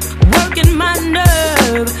else. Working my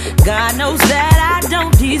nerve, God knows that I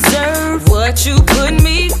don't deserve what you put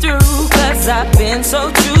me through. Cause I've been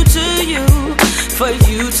so true to you. For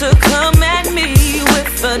you to come at me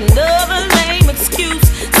with another lame excuse.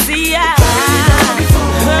 See, I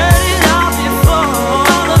heard it all before.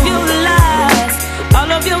 All of your lies,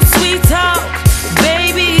 all of your sweet talk.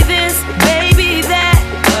 Baby this, baby that.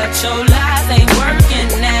 But your lies ain't working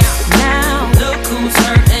now. Now, look who's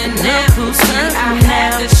hurting now. Look who's hurting now. I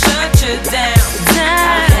had to shut you down.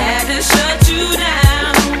 I had to shut you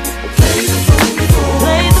down. Play the fool before.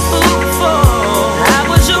 Play the fool before. I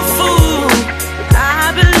was your fool.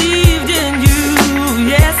 I believed in you.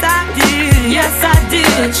 Yes, I did. Yes, I did.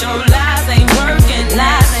 But your lies ain't working.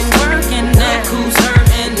 Lies ain't working now. Look who's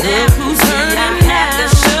hurting now. Look who's hurting now. I had to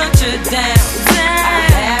shut you down. I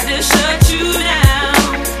had to shut you down.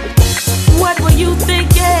 What were you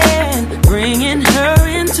thinking? Bringing her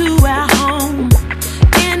into our home.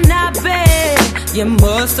 In our bed, you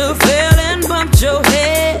must have fell and bumped your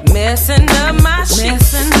head. Messing up my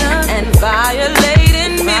sheets and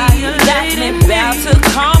violating me. Got me about to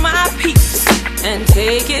call my peace and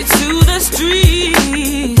take it to the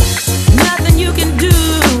streets. Nothing you can do,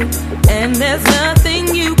 and there's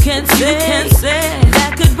nothing you can say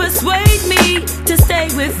that could persuade me to stay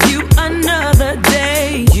with with you another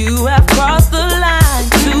day. You have crossed the line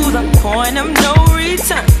to the point of no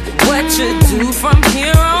return. What you do from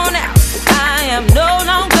here on out, I am no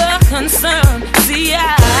longer concerned. See,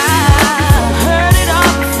 I heard it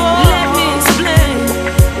all before. Let me explain,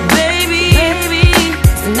 baby,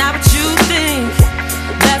 it's not what you think.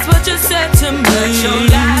 That's what you said to me. But your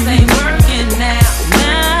lies ain't working now.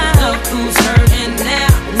 Look who's hurting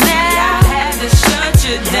now. See, I had to shut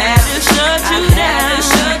you down. Shut you down.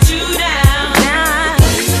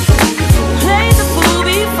 Played the fool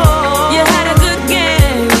before. You had a good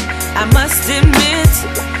game, I must admit.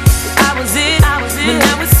 I was it, but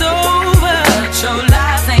now it's over. But your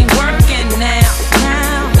lies ain't working now.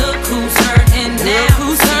 Look who's hurting now.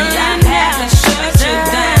 See, I had to shut you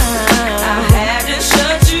down. I had to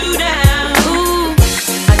shut you down. Ooh,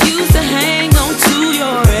 I used to hang on to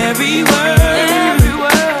your every word,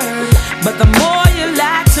 but the more you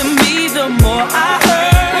lied to me, the more I heard.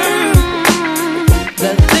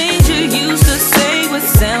 The things you used to say would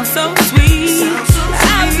sound so sweet.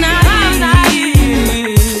 I was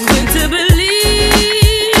naive, quick to believe.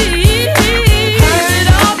 Heard it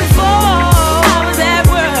all before. I was at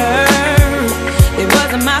work. It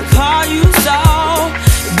wasn't my car you saw,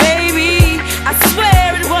 baby. I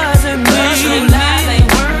swear it wasn't me. But your lies ain't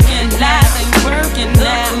working. Lies ain't working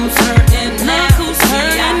now. Who's hurting now? Who's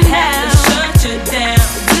hurting now? I had to shut you down.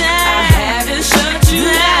 I had to shut you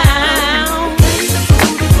down.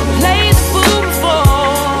 Play the fool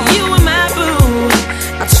before. You were my boo.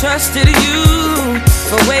 I trusted you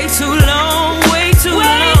for way too long. Way too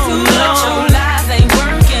long. But your lies ain't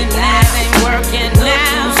working now. Ain't working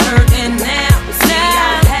now. Who's hurting now? See,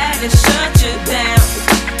 I had to shut you down.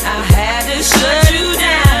 I had to shut you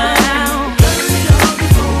down.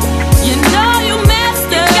 You know you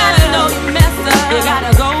messed up. You gotta know you messed up. You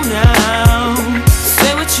gotta go now.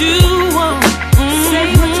 Say what you want.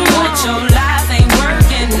 Say what you want. But your lies ain't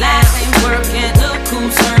working. Lies ain't working. Look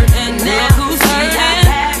who's hurting now. Who's hurting? I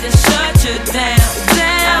had to shut you down.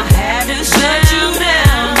 I had to shut you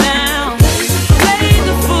down. Play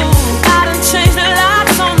the fool. I done changed the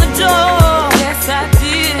locks on the door. Yes, I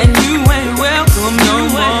did. And you ain't welcome no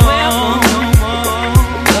more.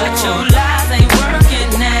 But your lies ain't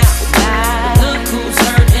working now. Look who's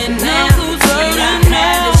hurting now. See, I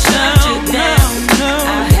had to shut you down.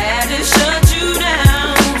 I had to shut you down.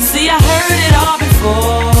 See, I heard it all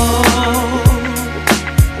before.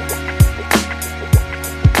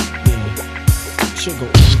 Sugar.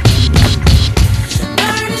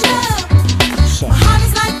 Burning up. My heart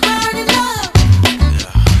is like burning up.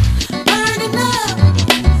 Burning up.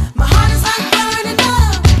 My heart is like burning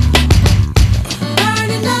up.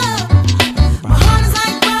 Burning up. My heart is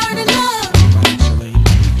like burning up.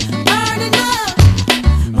 Burning up.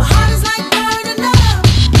 My heart is like burning up.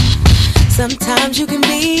 Sometimes you can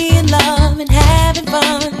be in love and having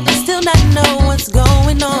fun and still not know what's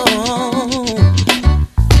going on.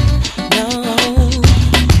 No.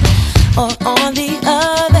 Or on the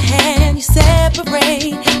other hand, you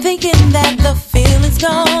separate, thinking that the feeling's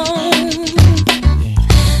gone.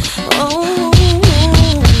 Oh,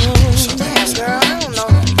 damn, girl, I don't know.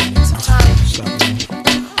 Sometimes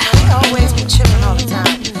we always be chilling all the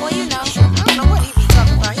time. Well, you know, I don't know what he be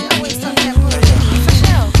talking about. He always talking that bullshit. For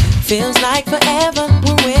sure. Feels like forever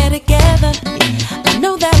when we're together. I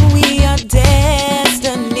know that we are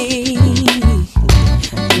destiny.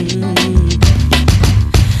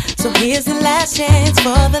 So here's the last chance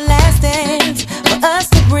for the last dance, for us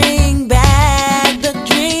to bring back the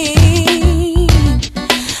dream.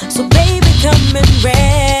 So baby, come and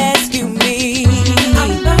rescue me.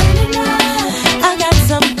 I'm burning up. I got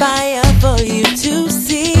some fire for you to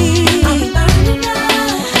see. I'm burning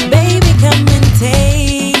up. Baby, come and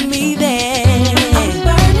take me there. I'm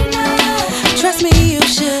burning up. Trust me, you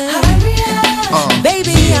should. Hurry up.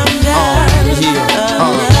 Baby, I'm done.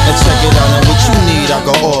 And check it out, now what you need I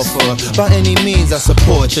go offer. By any means I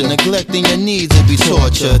support you. Neglecting your needs would be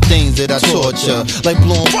torture. Things that I torture, like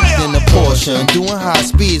blowing in a Porsche, doing high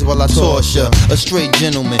speeds while I torture. A straight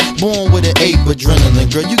gentleman, born with an ape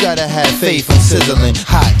adrenaline. Girl, you gotta have faith, I'm sizzling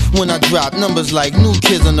hot when I drop numbers like new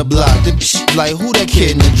kids on the block. The like who that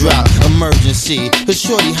kid in the drop? Emergency, the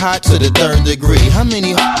shorty hot to the 3rd degree. How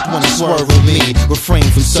many wanna swerve with me? Refrain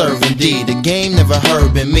from serving D. The game never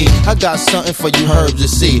heard in me. I got something for you herbs to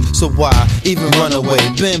see. So why even run away?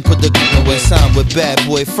 Ben put the gun away. Signed with Bad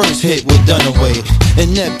Boy, first hit with Dunaway.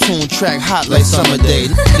 And Neptune track hot like summer day.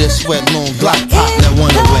 This sweat moon block pop that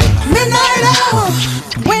one away. Midnight hour.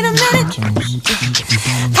 Wait a minute.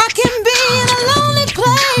 I can be in a lonely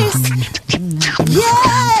place.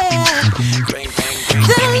 Yeah.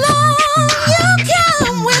 Then along you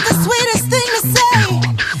come with the sweetest thing to say.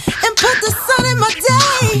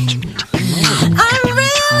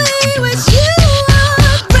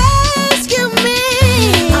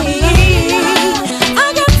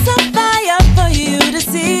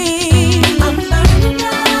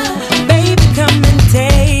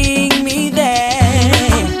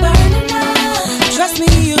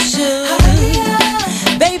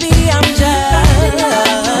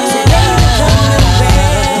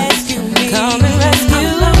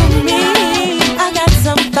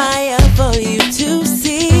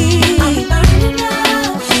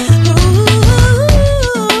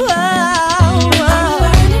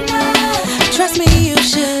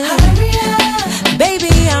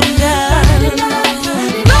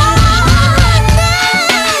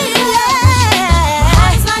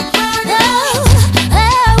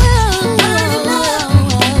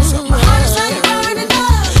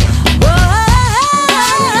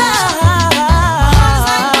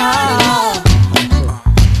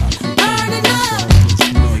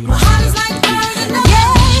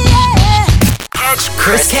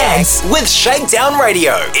 Nights with Shakedown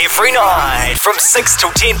Radio. Every night from 6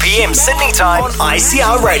 till 10 p.m. Sydney time on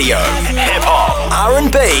ICR Radio. Hip Hop,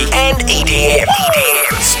 RnB, and EDM.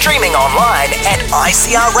 Streaming online at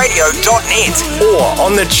icrradio.net or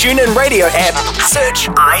on the TuneIn Radio app. Search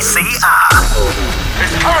ICR.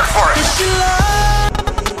 It's coming for us.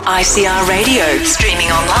 ICR Radio, streaming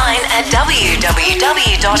online at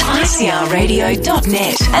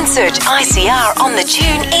www.icrradio.net and search ICR on the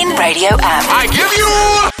TuneIn Radio app. I give you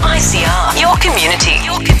ICR, your community.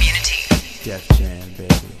 Def Jam,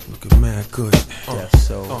 baby. Looking mad good. Def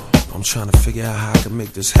Soul. I'm trying to figure out how I can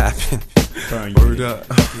make this happen. Burn Word you. up.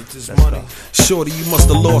 Get this money. Shorty, you must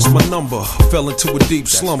have lost my number. Fell into a deep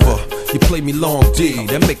slumber. You play me long D,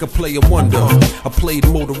 that make a player wonder. I played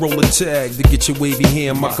Motorola tag to get your wavy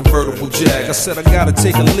hair in my convertible Jag. I said I gotta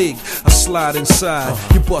take a leak. I slide inside.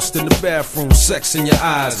 You bust in the bathroom, sex in your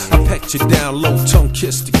eyes. I pecked you down low, tongue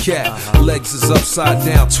kissed the cat. Legs is upside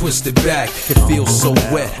down, twisted back. It feels so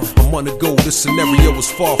wet. I'm on the go. This scenario was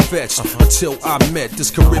far-fetched until I met this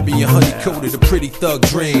Caribbean honey-coated, a pretty thug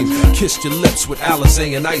dream. Kissed your lips with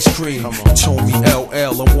Alizé and ice cream. You told me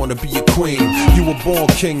LL, I wanna be a queen. You were born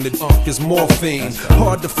king, the is morphine.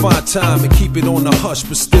 Hard to find time and keep it on the hush,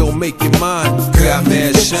 but still make it mine. Got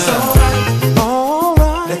mad shine.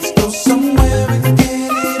 Alright, let's go somewhere and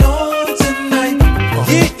get it on tonight.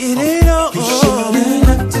 Get it on. You shouldn't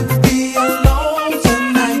have to be alone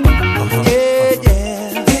tonight.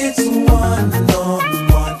 Yeah. It's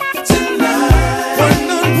one-on-one tonight.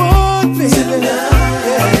 One-on-one, baby.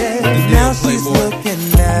 Tonight. Now she's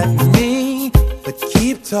looking at me, but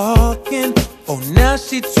keep talking. Oh, now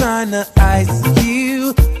she tryna ice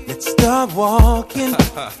you. Let's start walking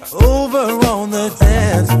over on the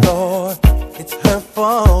dance floor. It's her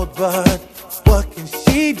fault, but what can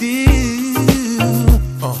she do?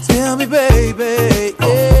 Tell me, baby.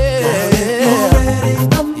 Yeah.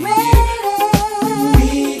 I'm ready.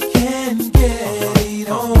 We can get it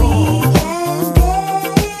on.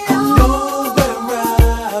 I know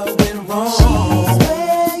where I've been wrong.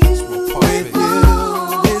 With you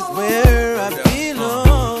is where I belong.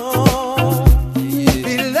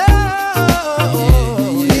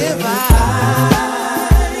 If I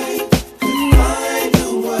could find the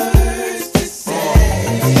words to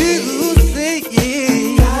say, you say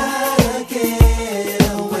yeah. Gotta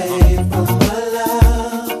get away from my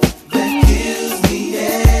love that kills me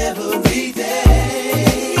every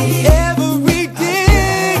day. Every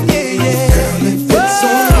day, yeah. Girl, if it's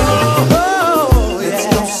all, let's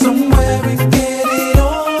go somewhere and get it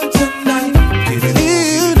on tonight. Get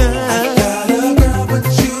it on. I got a girl, but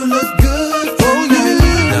you look good for you.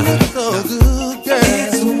 So good, girl.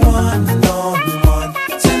 It's one-on-one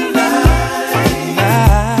tonight.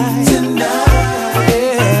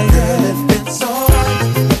 Yeah, girl, if it's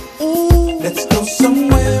all, let's go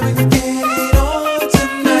somewhere and get it on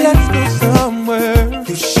tonight. Let's go somewhere.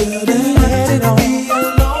 You shouldn't have to be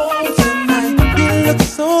alone tonight. You look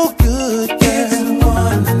so good, girl. It's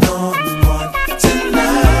one-on-one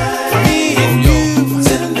tonight. Me and you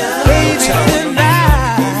tonight, baby,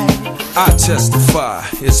 tonight. I testify,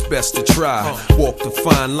 it's best to try. Walk the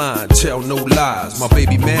fine line, tell no lies. My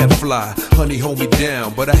baby mad fly, honey hold me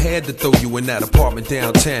down. But I had to throw you in that apartment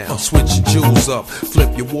downtown. Switch your jewels up,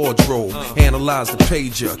 flip your wardrobe. Analyze the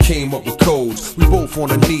pager, came up with codes. We both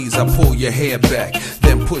on our knees, I pull your hair back.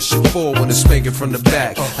 Then push it forward and spank it from the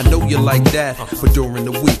back. I know you like that, but during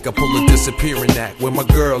the week I pull a disappearing act. Where my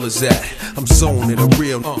girl is at, I'm zoning a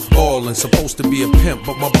real ballin'. Supposed to be a pimp,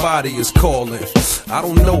 but my body is calling. I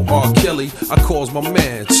don't know R. Kelly, I calls my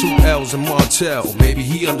man 2 L's in Martell. Maybe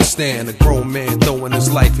he understand a grown man throwing his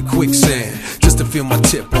life in quicksand just to feel my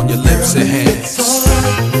tip on your lips and hands.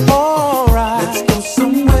 Alright, let's go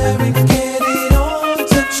somewhere and get it on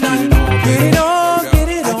tonight. Get it on, get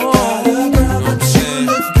it on. I got a girl, but you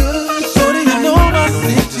look good. Shorty, you know my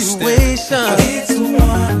situation. It's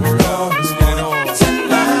one-on-one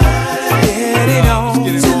tonight. Get it on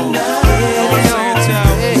tonight.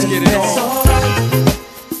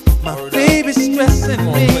 My baby's stressing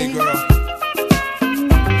me.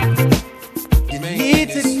 You need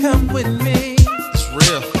to come with me. It's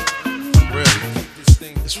real.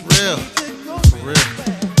 It's real.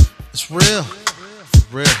 It's real.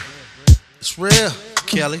 It's real.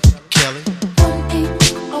 Kelly.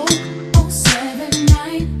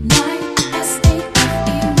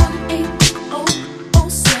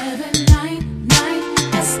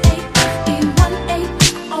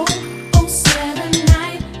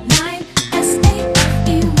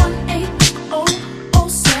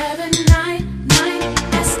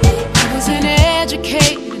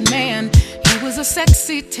 A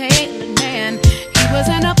sexy tailored man. He was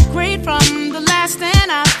an upgrade from the last fast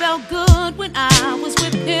and I felt good when I was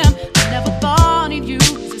with him. I never thought he'd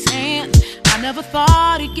use his hands. I never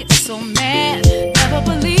thought he'd get so mad. Never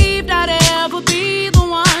believed I'd ever be the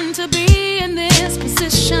one to be in this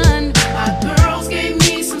position. My girls gave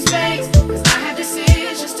me some space, 'cause I had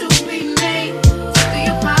decisions to be made. Took the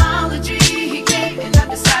apology he gave and I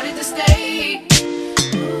decided to stay.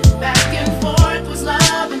 Back and forth was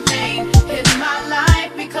love and pain. Hid my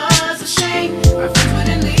life because of shame. My friends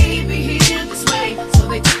wouldn't leave me here this way, so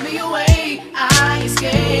they took me away. I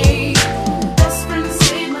escaped. Best friend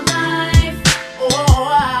saved my life.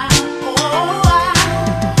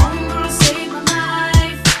 Homegirl saved my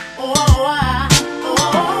life.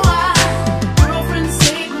 Girlfriend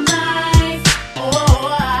saved my life.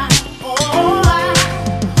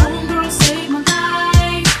 Homegirl saved my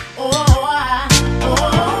life.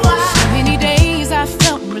 So many days I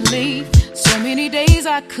felt relief. So many days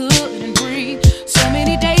I couldn't breathe. So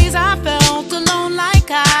many days I felt alone, like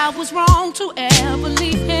I was wrong to ever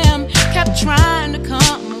leave him. Kept trying to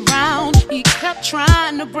come around. He kept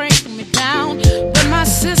trying to break me down. But my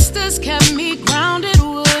sisters kept me grounded,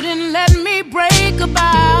 wouldn't let me break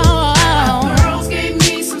about. My girls gave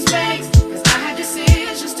me some space, 'cause I had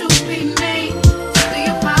decisions to be made. Took the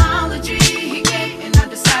apology he gave and I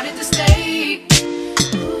decided to stay.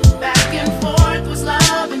 Back and forth was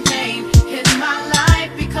love and pain. Hid my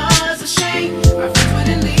life because of shame. My friends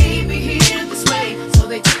wouldn't leave me here this way, so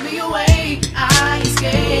they took me away. I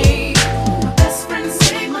escaped. My best friend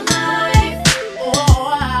saved my life.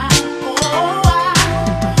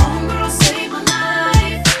 Homegirl saved my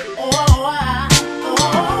life.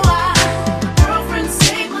 Girlfriend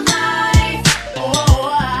saved my life.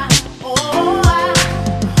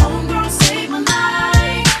 Homegirl saved my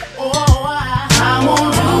life. I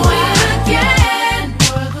won't do it again,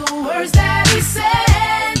 were the words that he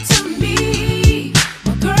said to me.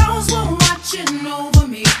 My girls were watching over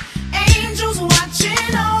me, angels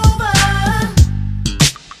watching over.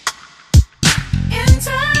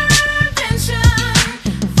 Intervention,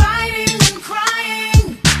 fighting and crying,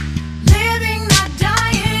 living not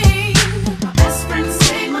dying. My best friend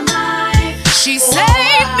saved my life. She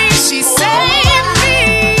saved me, she saved me.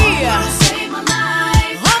 Saved my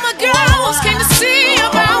life. All my girls came to see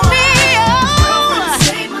about me.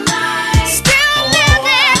 Still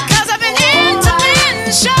living 'cause of an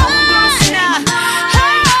intervention.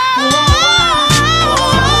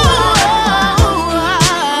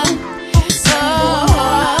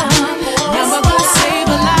 Never gonna save a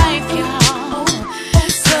life, y'all.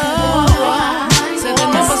 Said the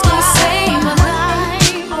number's gonna save a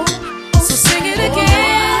life. So sing it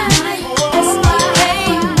again.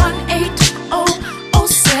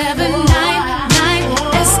 S-A-180-0799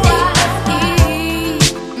 S-A-F-E.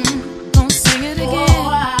 Gonna sing it again.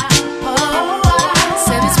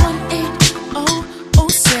 Said it's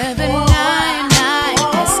 180-0799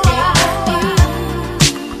 S-A-F-E.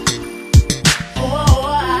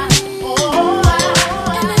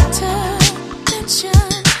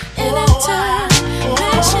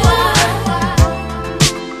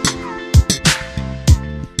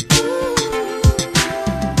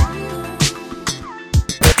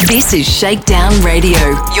 This is Shakedown Radio,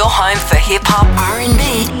 your home for hip hop,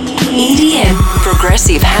 R&B, EDM,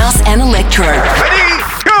 progressive house, and electro. Ready,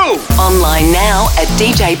 go! Online now at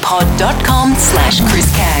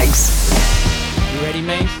djpod.com/Chris Caggs. You ready,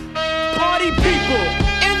 man? Party people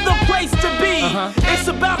in the place to be. It's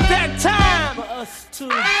about that time for us to.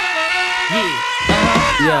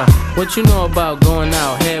 Yeah, what you know about going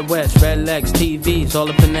out? Head west, red legs, TVs, all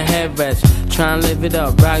up in the headrest. Try and live it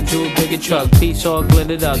up, rock jewel, bigger truck, piece all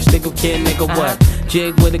glittered up. Stick a kid, nigga, what?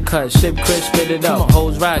 Jig with a cut, sip crisp, spit it up.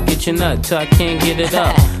 Hoes rock, get your nut till I can't get it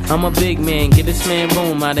up. I'm a big man, get this man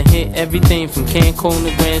room. I done hit everything from Cancun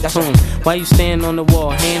to Grand Tune. Why you stand on the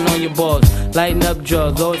wall, hand on your balls, lighting up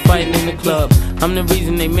drugs, always fighting in the club. I'm the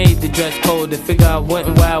reason they made the dress code. They figure I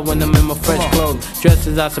wasn't wild when I'm in my fresh clothes.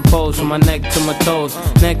 Dresses, I suppose, from my neck to my toes.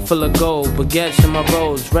 Neck full of gold, baguettes in my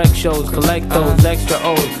rolls. Rec shows, collect those extra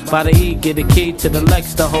O's. By the E, get a key to the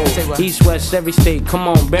Lex to hold. East, west, every state, come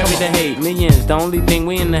on, bury the hate. Millions, the only thing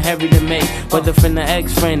we in the hurry to make. Whether from the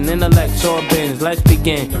ex-friend, intellect, or bins. Let's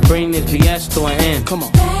begin, bring this BS to an end. Come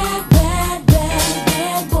on. Bad, bad, bad,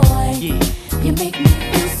 bad boy. You make me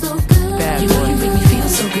feel so good. Bad you know boy. you make me feel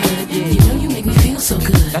so good. You know you make me feel so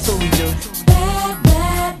good. That's what we do. Bad,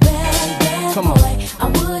 bad, bad, bad Come on. boy. I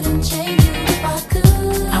wouldn't change you if I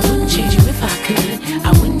could. I wouldn't change you if I could.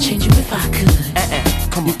 I wouldn't change you if I could.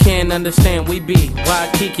 Come on. You can't can't understand, we be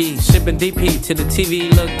Waikiki, sipping DP to the TV,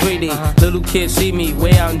 look greedy. Little kids see me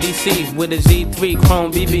way out in DC with a Z3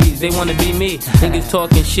 chrome BBs. They wanna be me. Niggas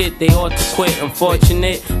talking shit, they ought to quit.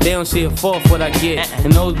 Unfortunate, they don't see a fourth what I get.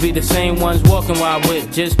 And those be the same ones walking while I whip.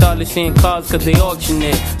 Just started seeing cars cause they auction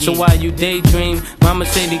it. So while you daydream, mama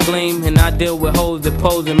say they gleam. And I deal with hoes that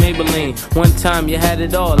pose in Maybelline. One time you had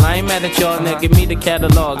it all. I ain't mad at y'all, now give me the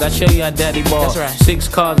catalog. I show you how daddy ball. That's right. 6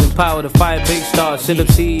 cars and power to 5 big stars. Sit up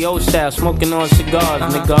CEO style, smoking on cigars,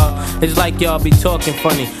 nigga. It's like y'all be talking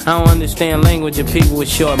funny. I don't understand language of people with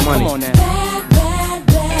short money. Come on now. Bad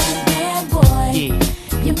boy.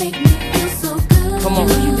 You make me feel so good. Come on.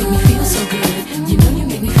 You know you make me feel so good. You know you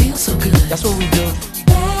make me feel so good. That's what we do.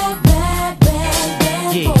 Bad boy.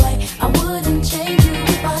 I wouldn't change you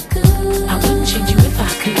if I could. I wouldn't change you if I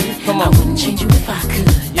could. Come on. I wouldn't change you if I could.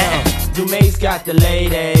 Dumae's got the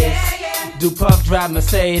ladies. Do Puff drive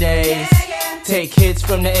Mercedes. Take hits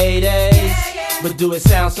from the 80s, but do it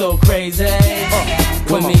sound so crazy?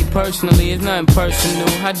 With me personally, it's nothing personal.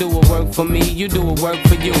 I do what work for me, you do what work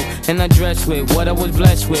for you. And I dress with what I was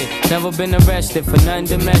blessed with. Never been arrested for nothing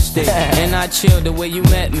domestic. And I chill the way you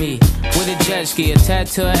met me. With a jet ski, a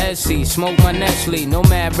tattoo of SC. Smoke my Nestle, no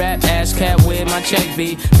mad rap, ass cat where my check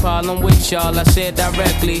be. Problem with y'all, I said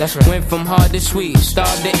directly. Right. Went from hard to sweet,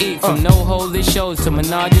 starved to eat. From no holy shows to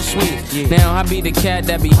menage a suite. Now I be the cat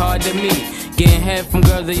that be hard to meet. Getting head from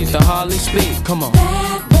girls that used to hardly speak. Come on.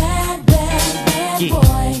 Bad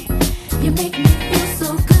boy. You make me feel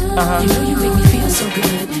so good. You know you make me feel so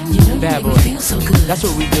good. You know you Bad make boy. me feel so good. That's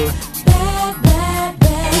what we do. Bad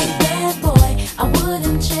boy. I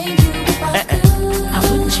wouldn't change you if I could. I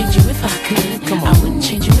wouldn't change you if I could. Come on. I wouldn't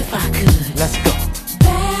change you if I could. Let's go.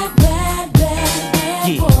 Bad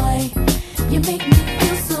boy. You make me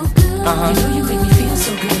feel so good. You know you make me feel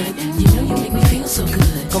so good. You know you make me feel so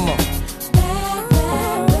good. Come on.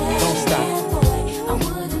 Don't stop. I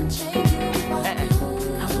wouldn't change you if I could.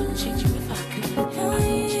 I wouldn't change you if I could.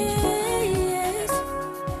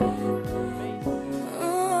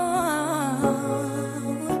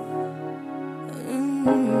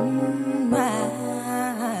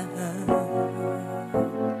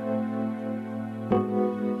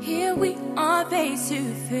 Here we are face to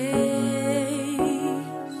face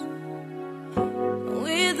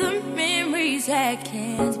with the memories that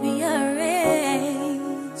can't be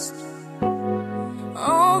erased.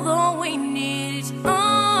 Although we need each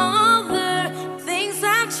other, things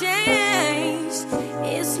have changed.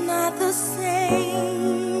 It's not the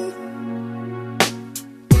same.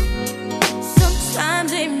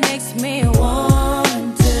 Sometimes it makes me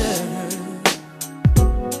wonder,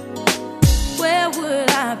 where would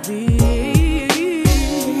I be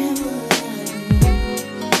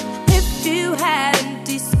if you hadn't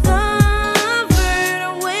discovered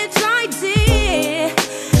which I did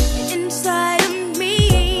inside of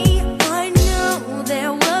me? I know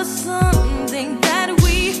there was something that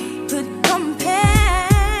we could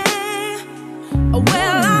compare.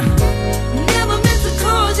 Well, I never meant to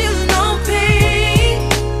cause you no pain.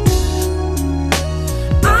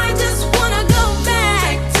 I just wanna go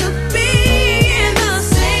back to being the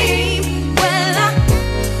same. Well, I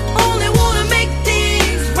only wanna make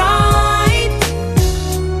things right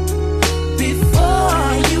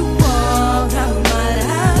before you walk out my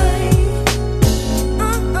life.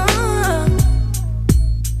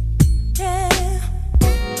 Yeah.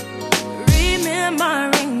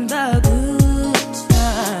 Remembering the good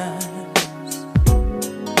times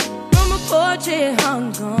from a portrait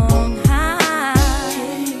hung on high.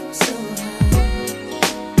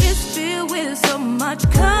 It's filled with so much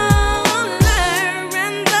color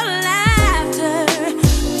and the laughter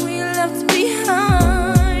we left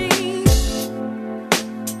behind.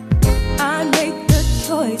 I made the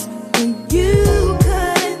choice when you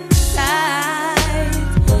couldn't decide.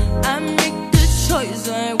 I made the choice,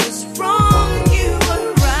 I was wrong, you were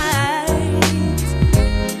right.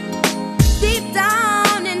 Deep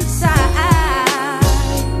down inside,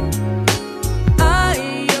 I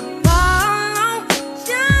apologize.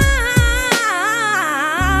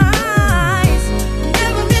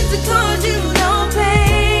 Never meant to cause you no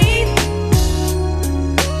pain.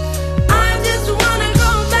 I just wanna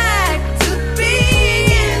go back to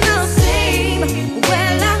being the same.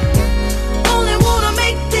 Well, I only wanna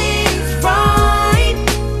make things right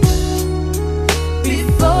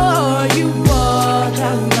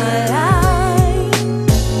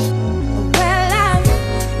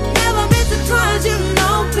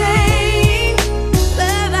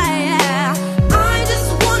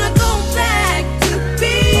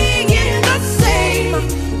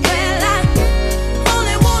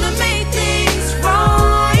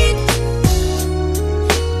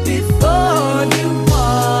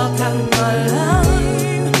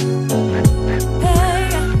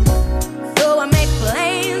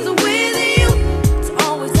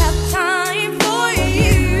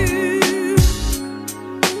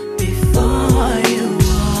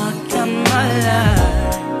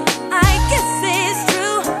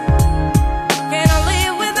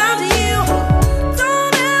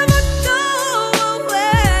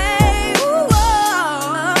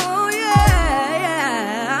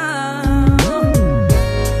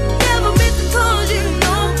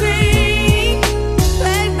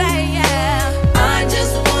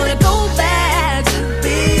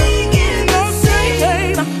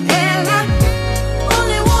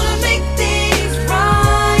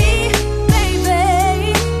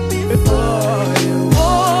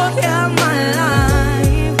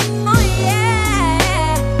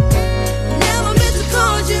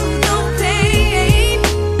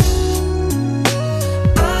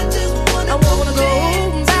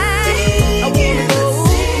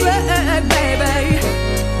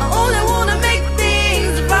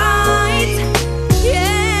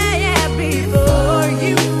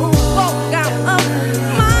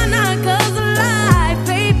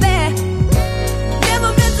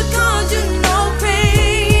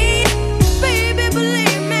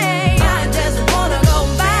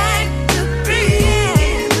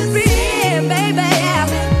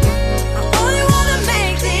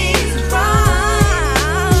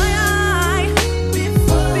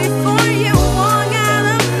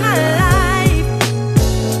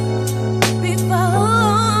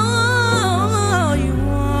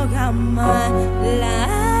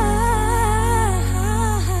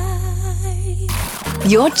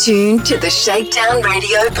You're tuned to the Shakedown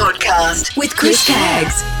Radio podcast with Chris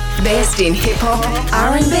Caggs. Best in hip hop,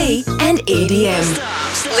 R&B, and EDM.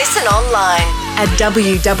 Listen online at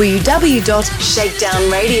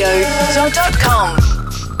www.shakedownradio.com.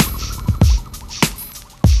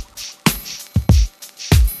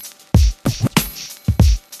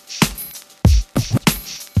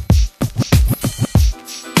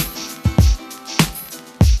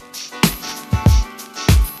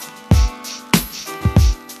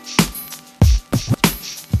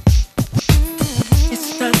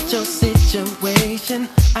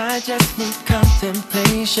 I just need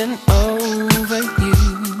contemplation over you.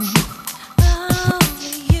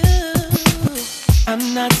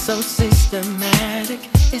 I'm not so systematic.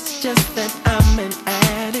 It's just that I'm an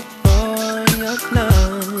addict for your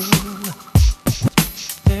love.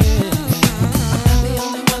 I'm the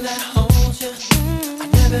only one that holds you. I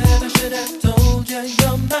never ever should have told you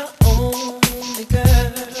you're my only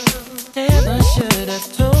girl. Never should have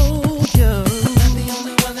told you. I'm the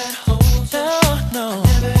only one that holds you. No. I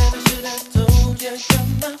never ever should have told you you're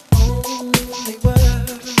my only world.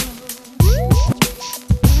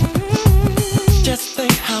 Just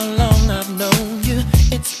think how long I've known you.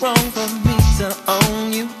 It's wrong for me to own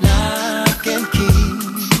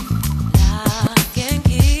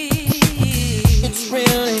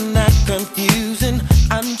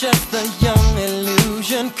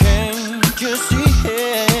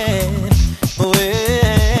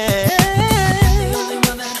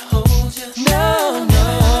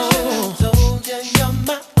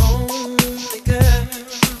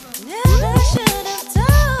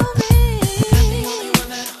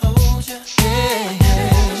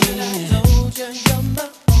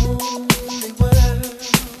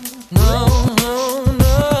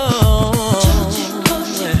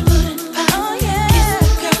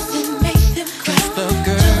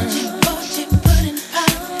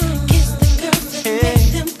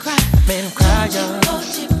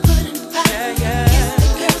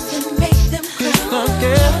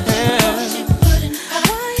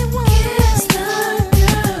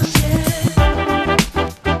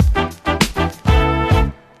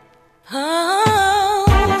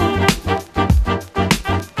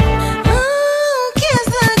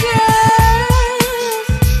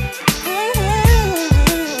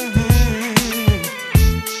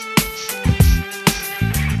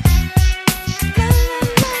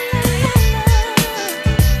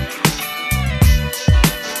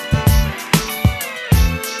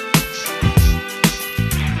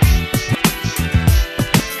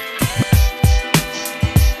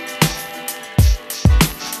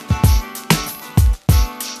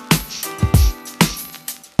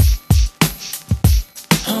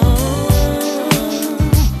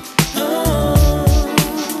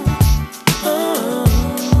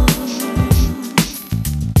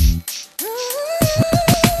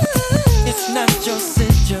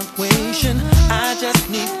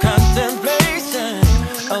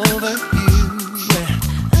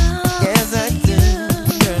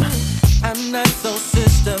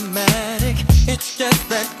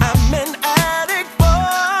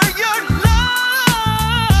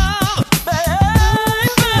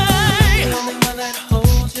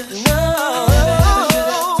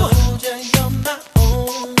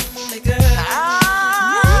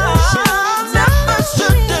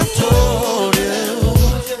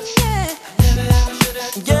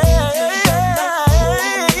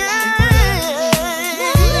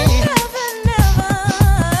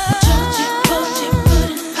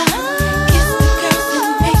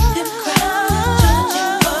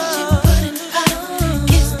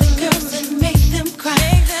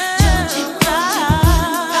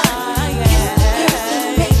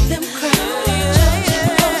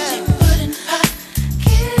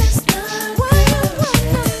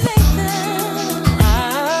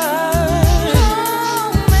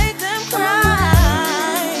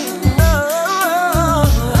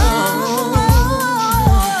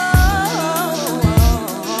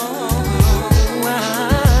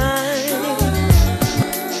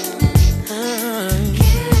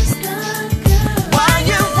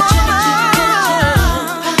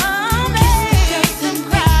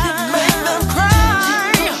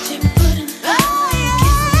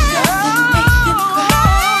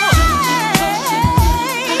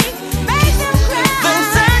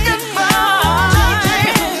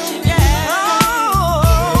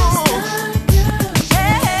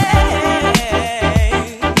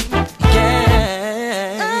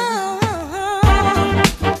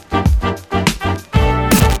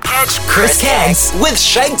Chris Caggs with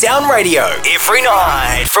Shakedown Radio every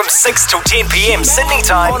night from 6 till 10 p.m. Sydney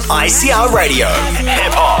time on ICR Radio.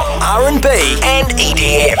 Hip hop, R&B, and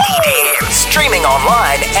EDM. Streaming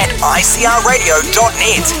online at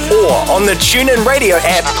icrradio.net or on the TuneIn Radio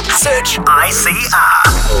app. Search ICR.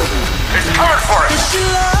 It's coming for us.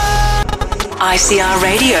 ICR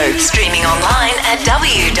Radio, streaming online at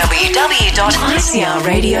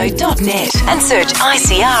www.icrradio.net and search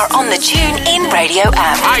ICR on the TuneIn Radio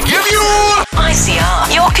app. I give you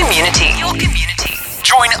ICR, your community.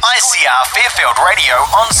 Join ICR Fairfield Radio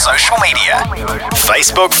on social media.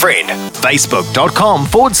 Facebook friend,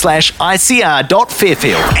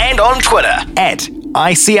 facebook.com/ICR.Fairfield and on Twitter at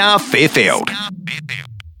ICR Fairfield.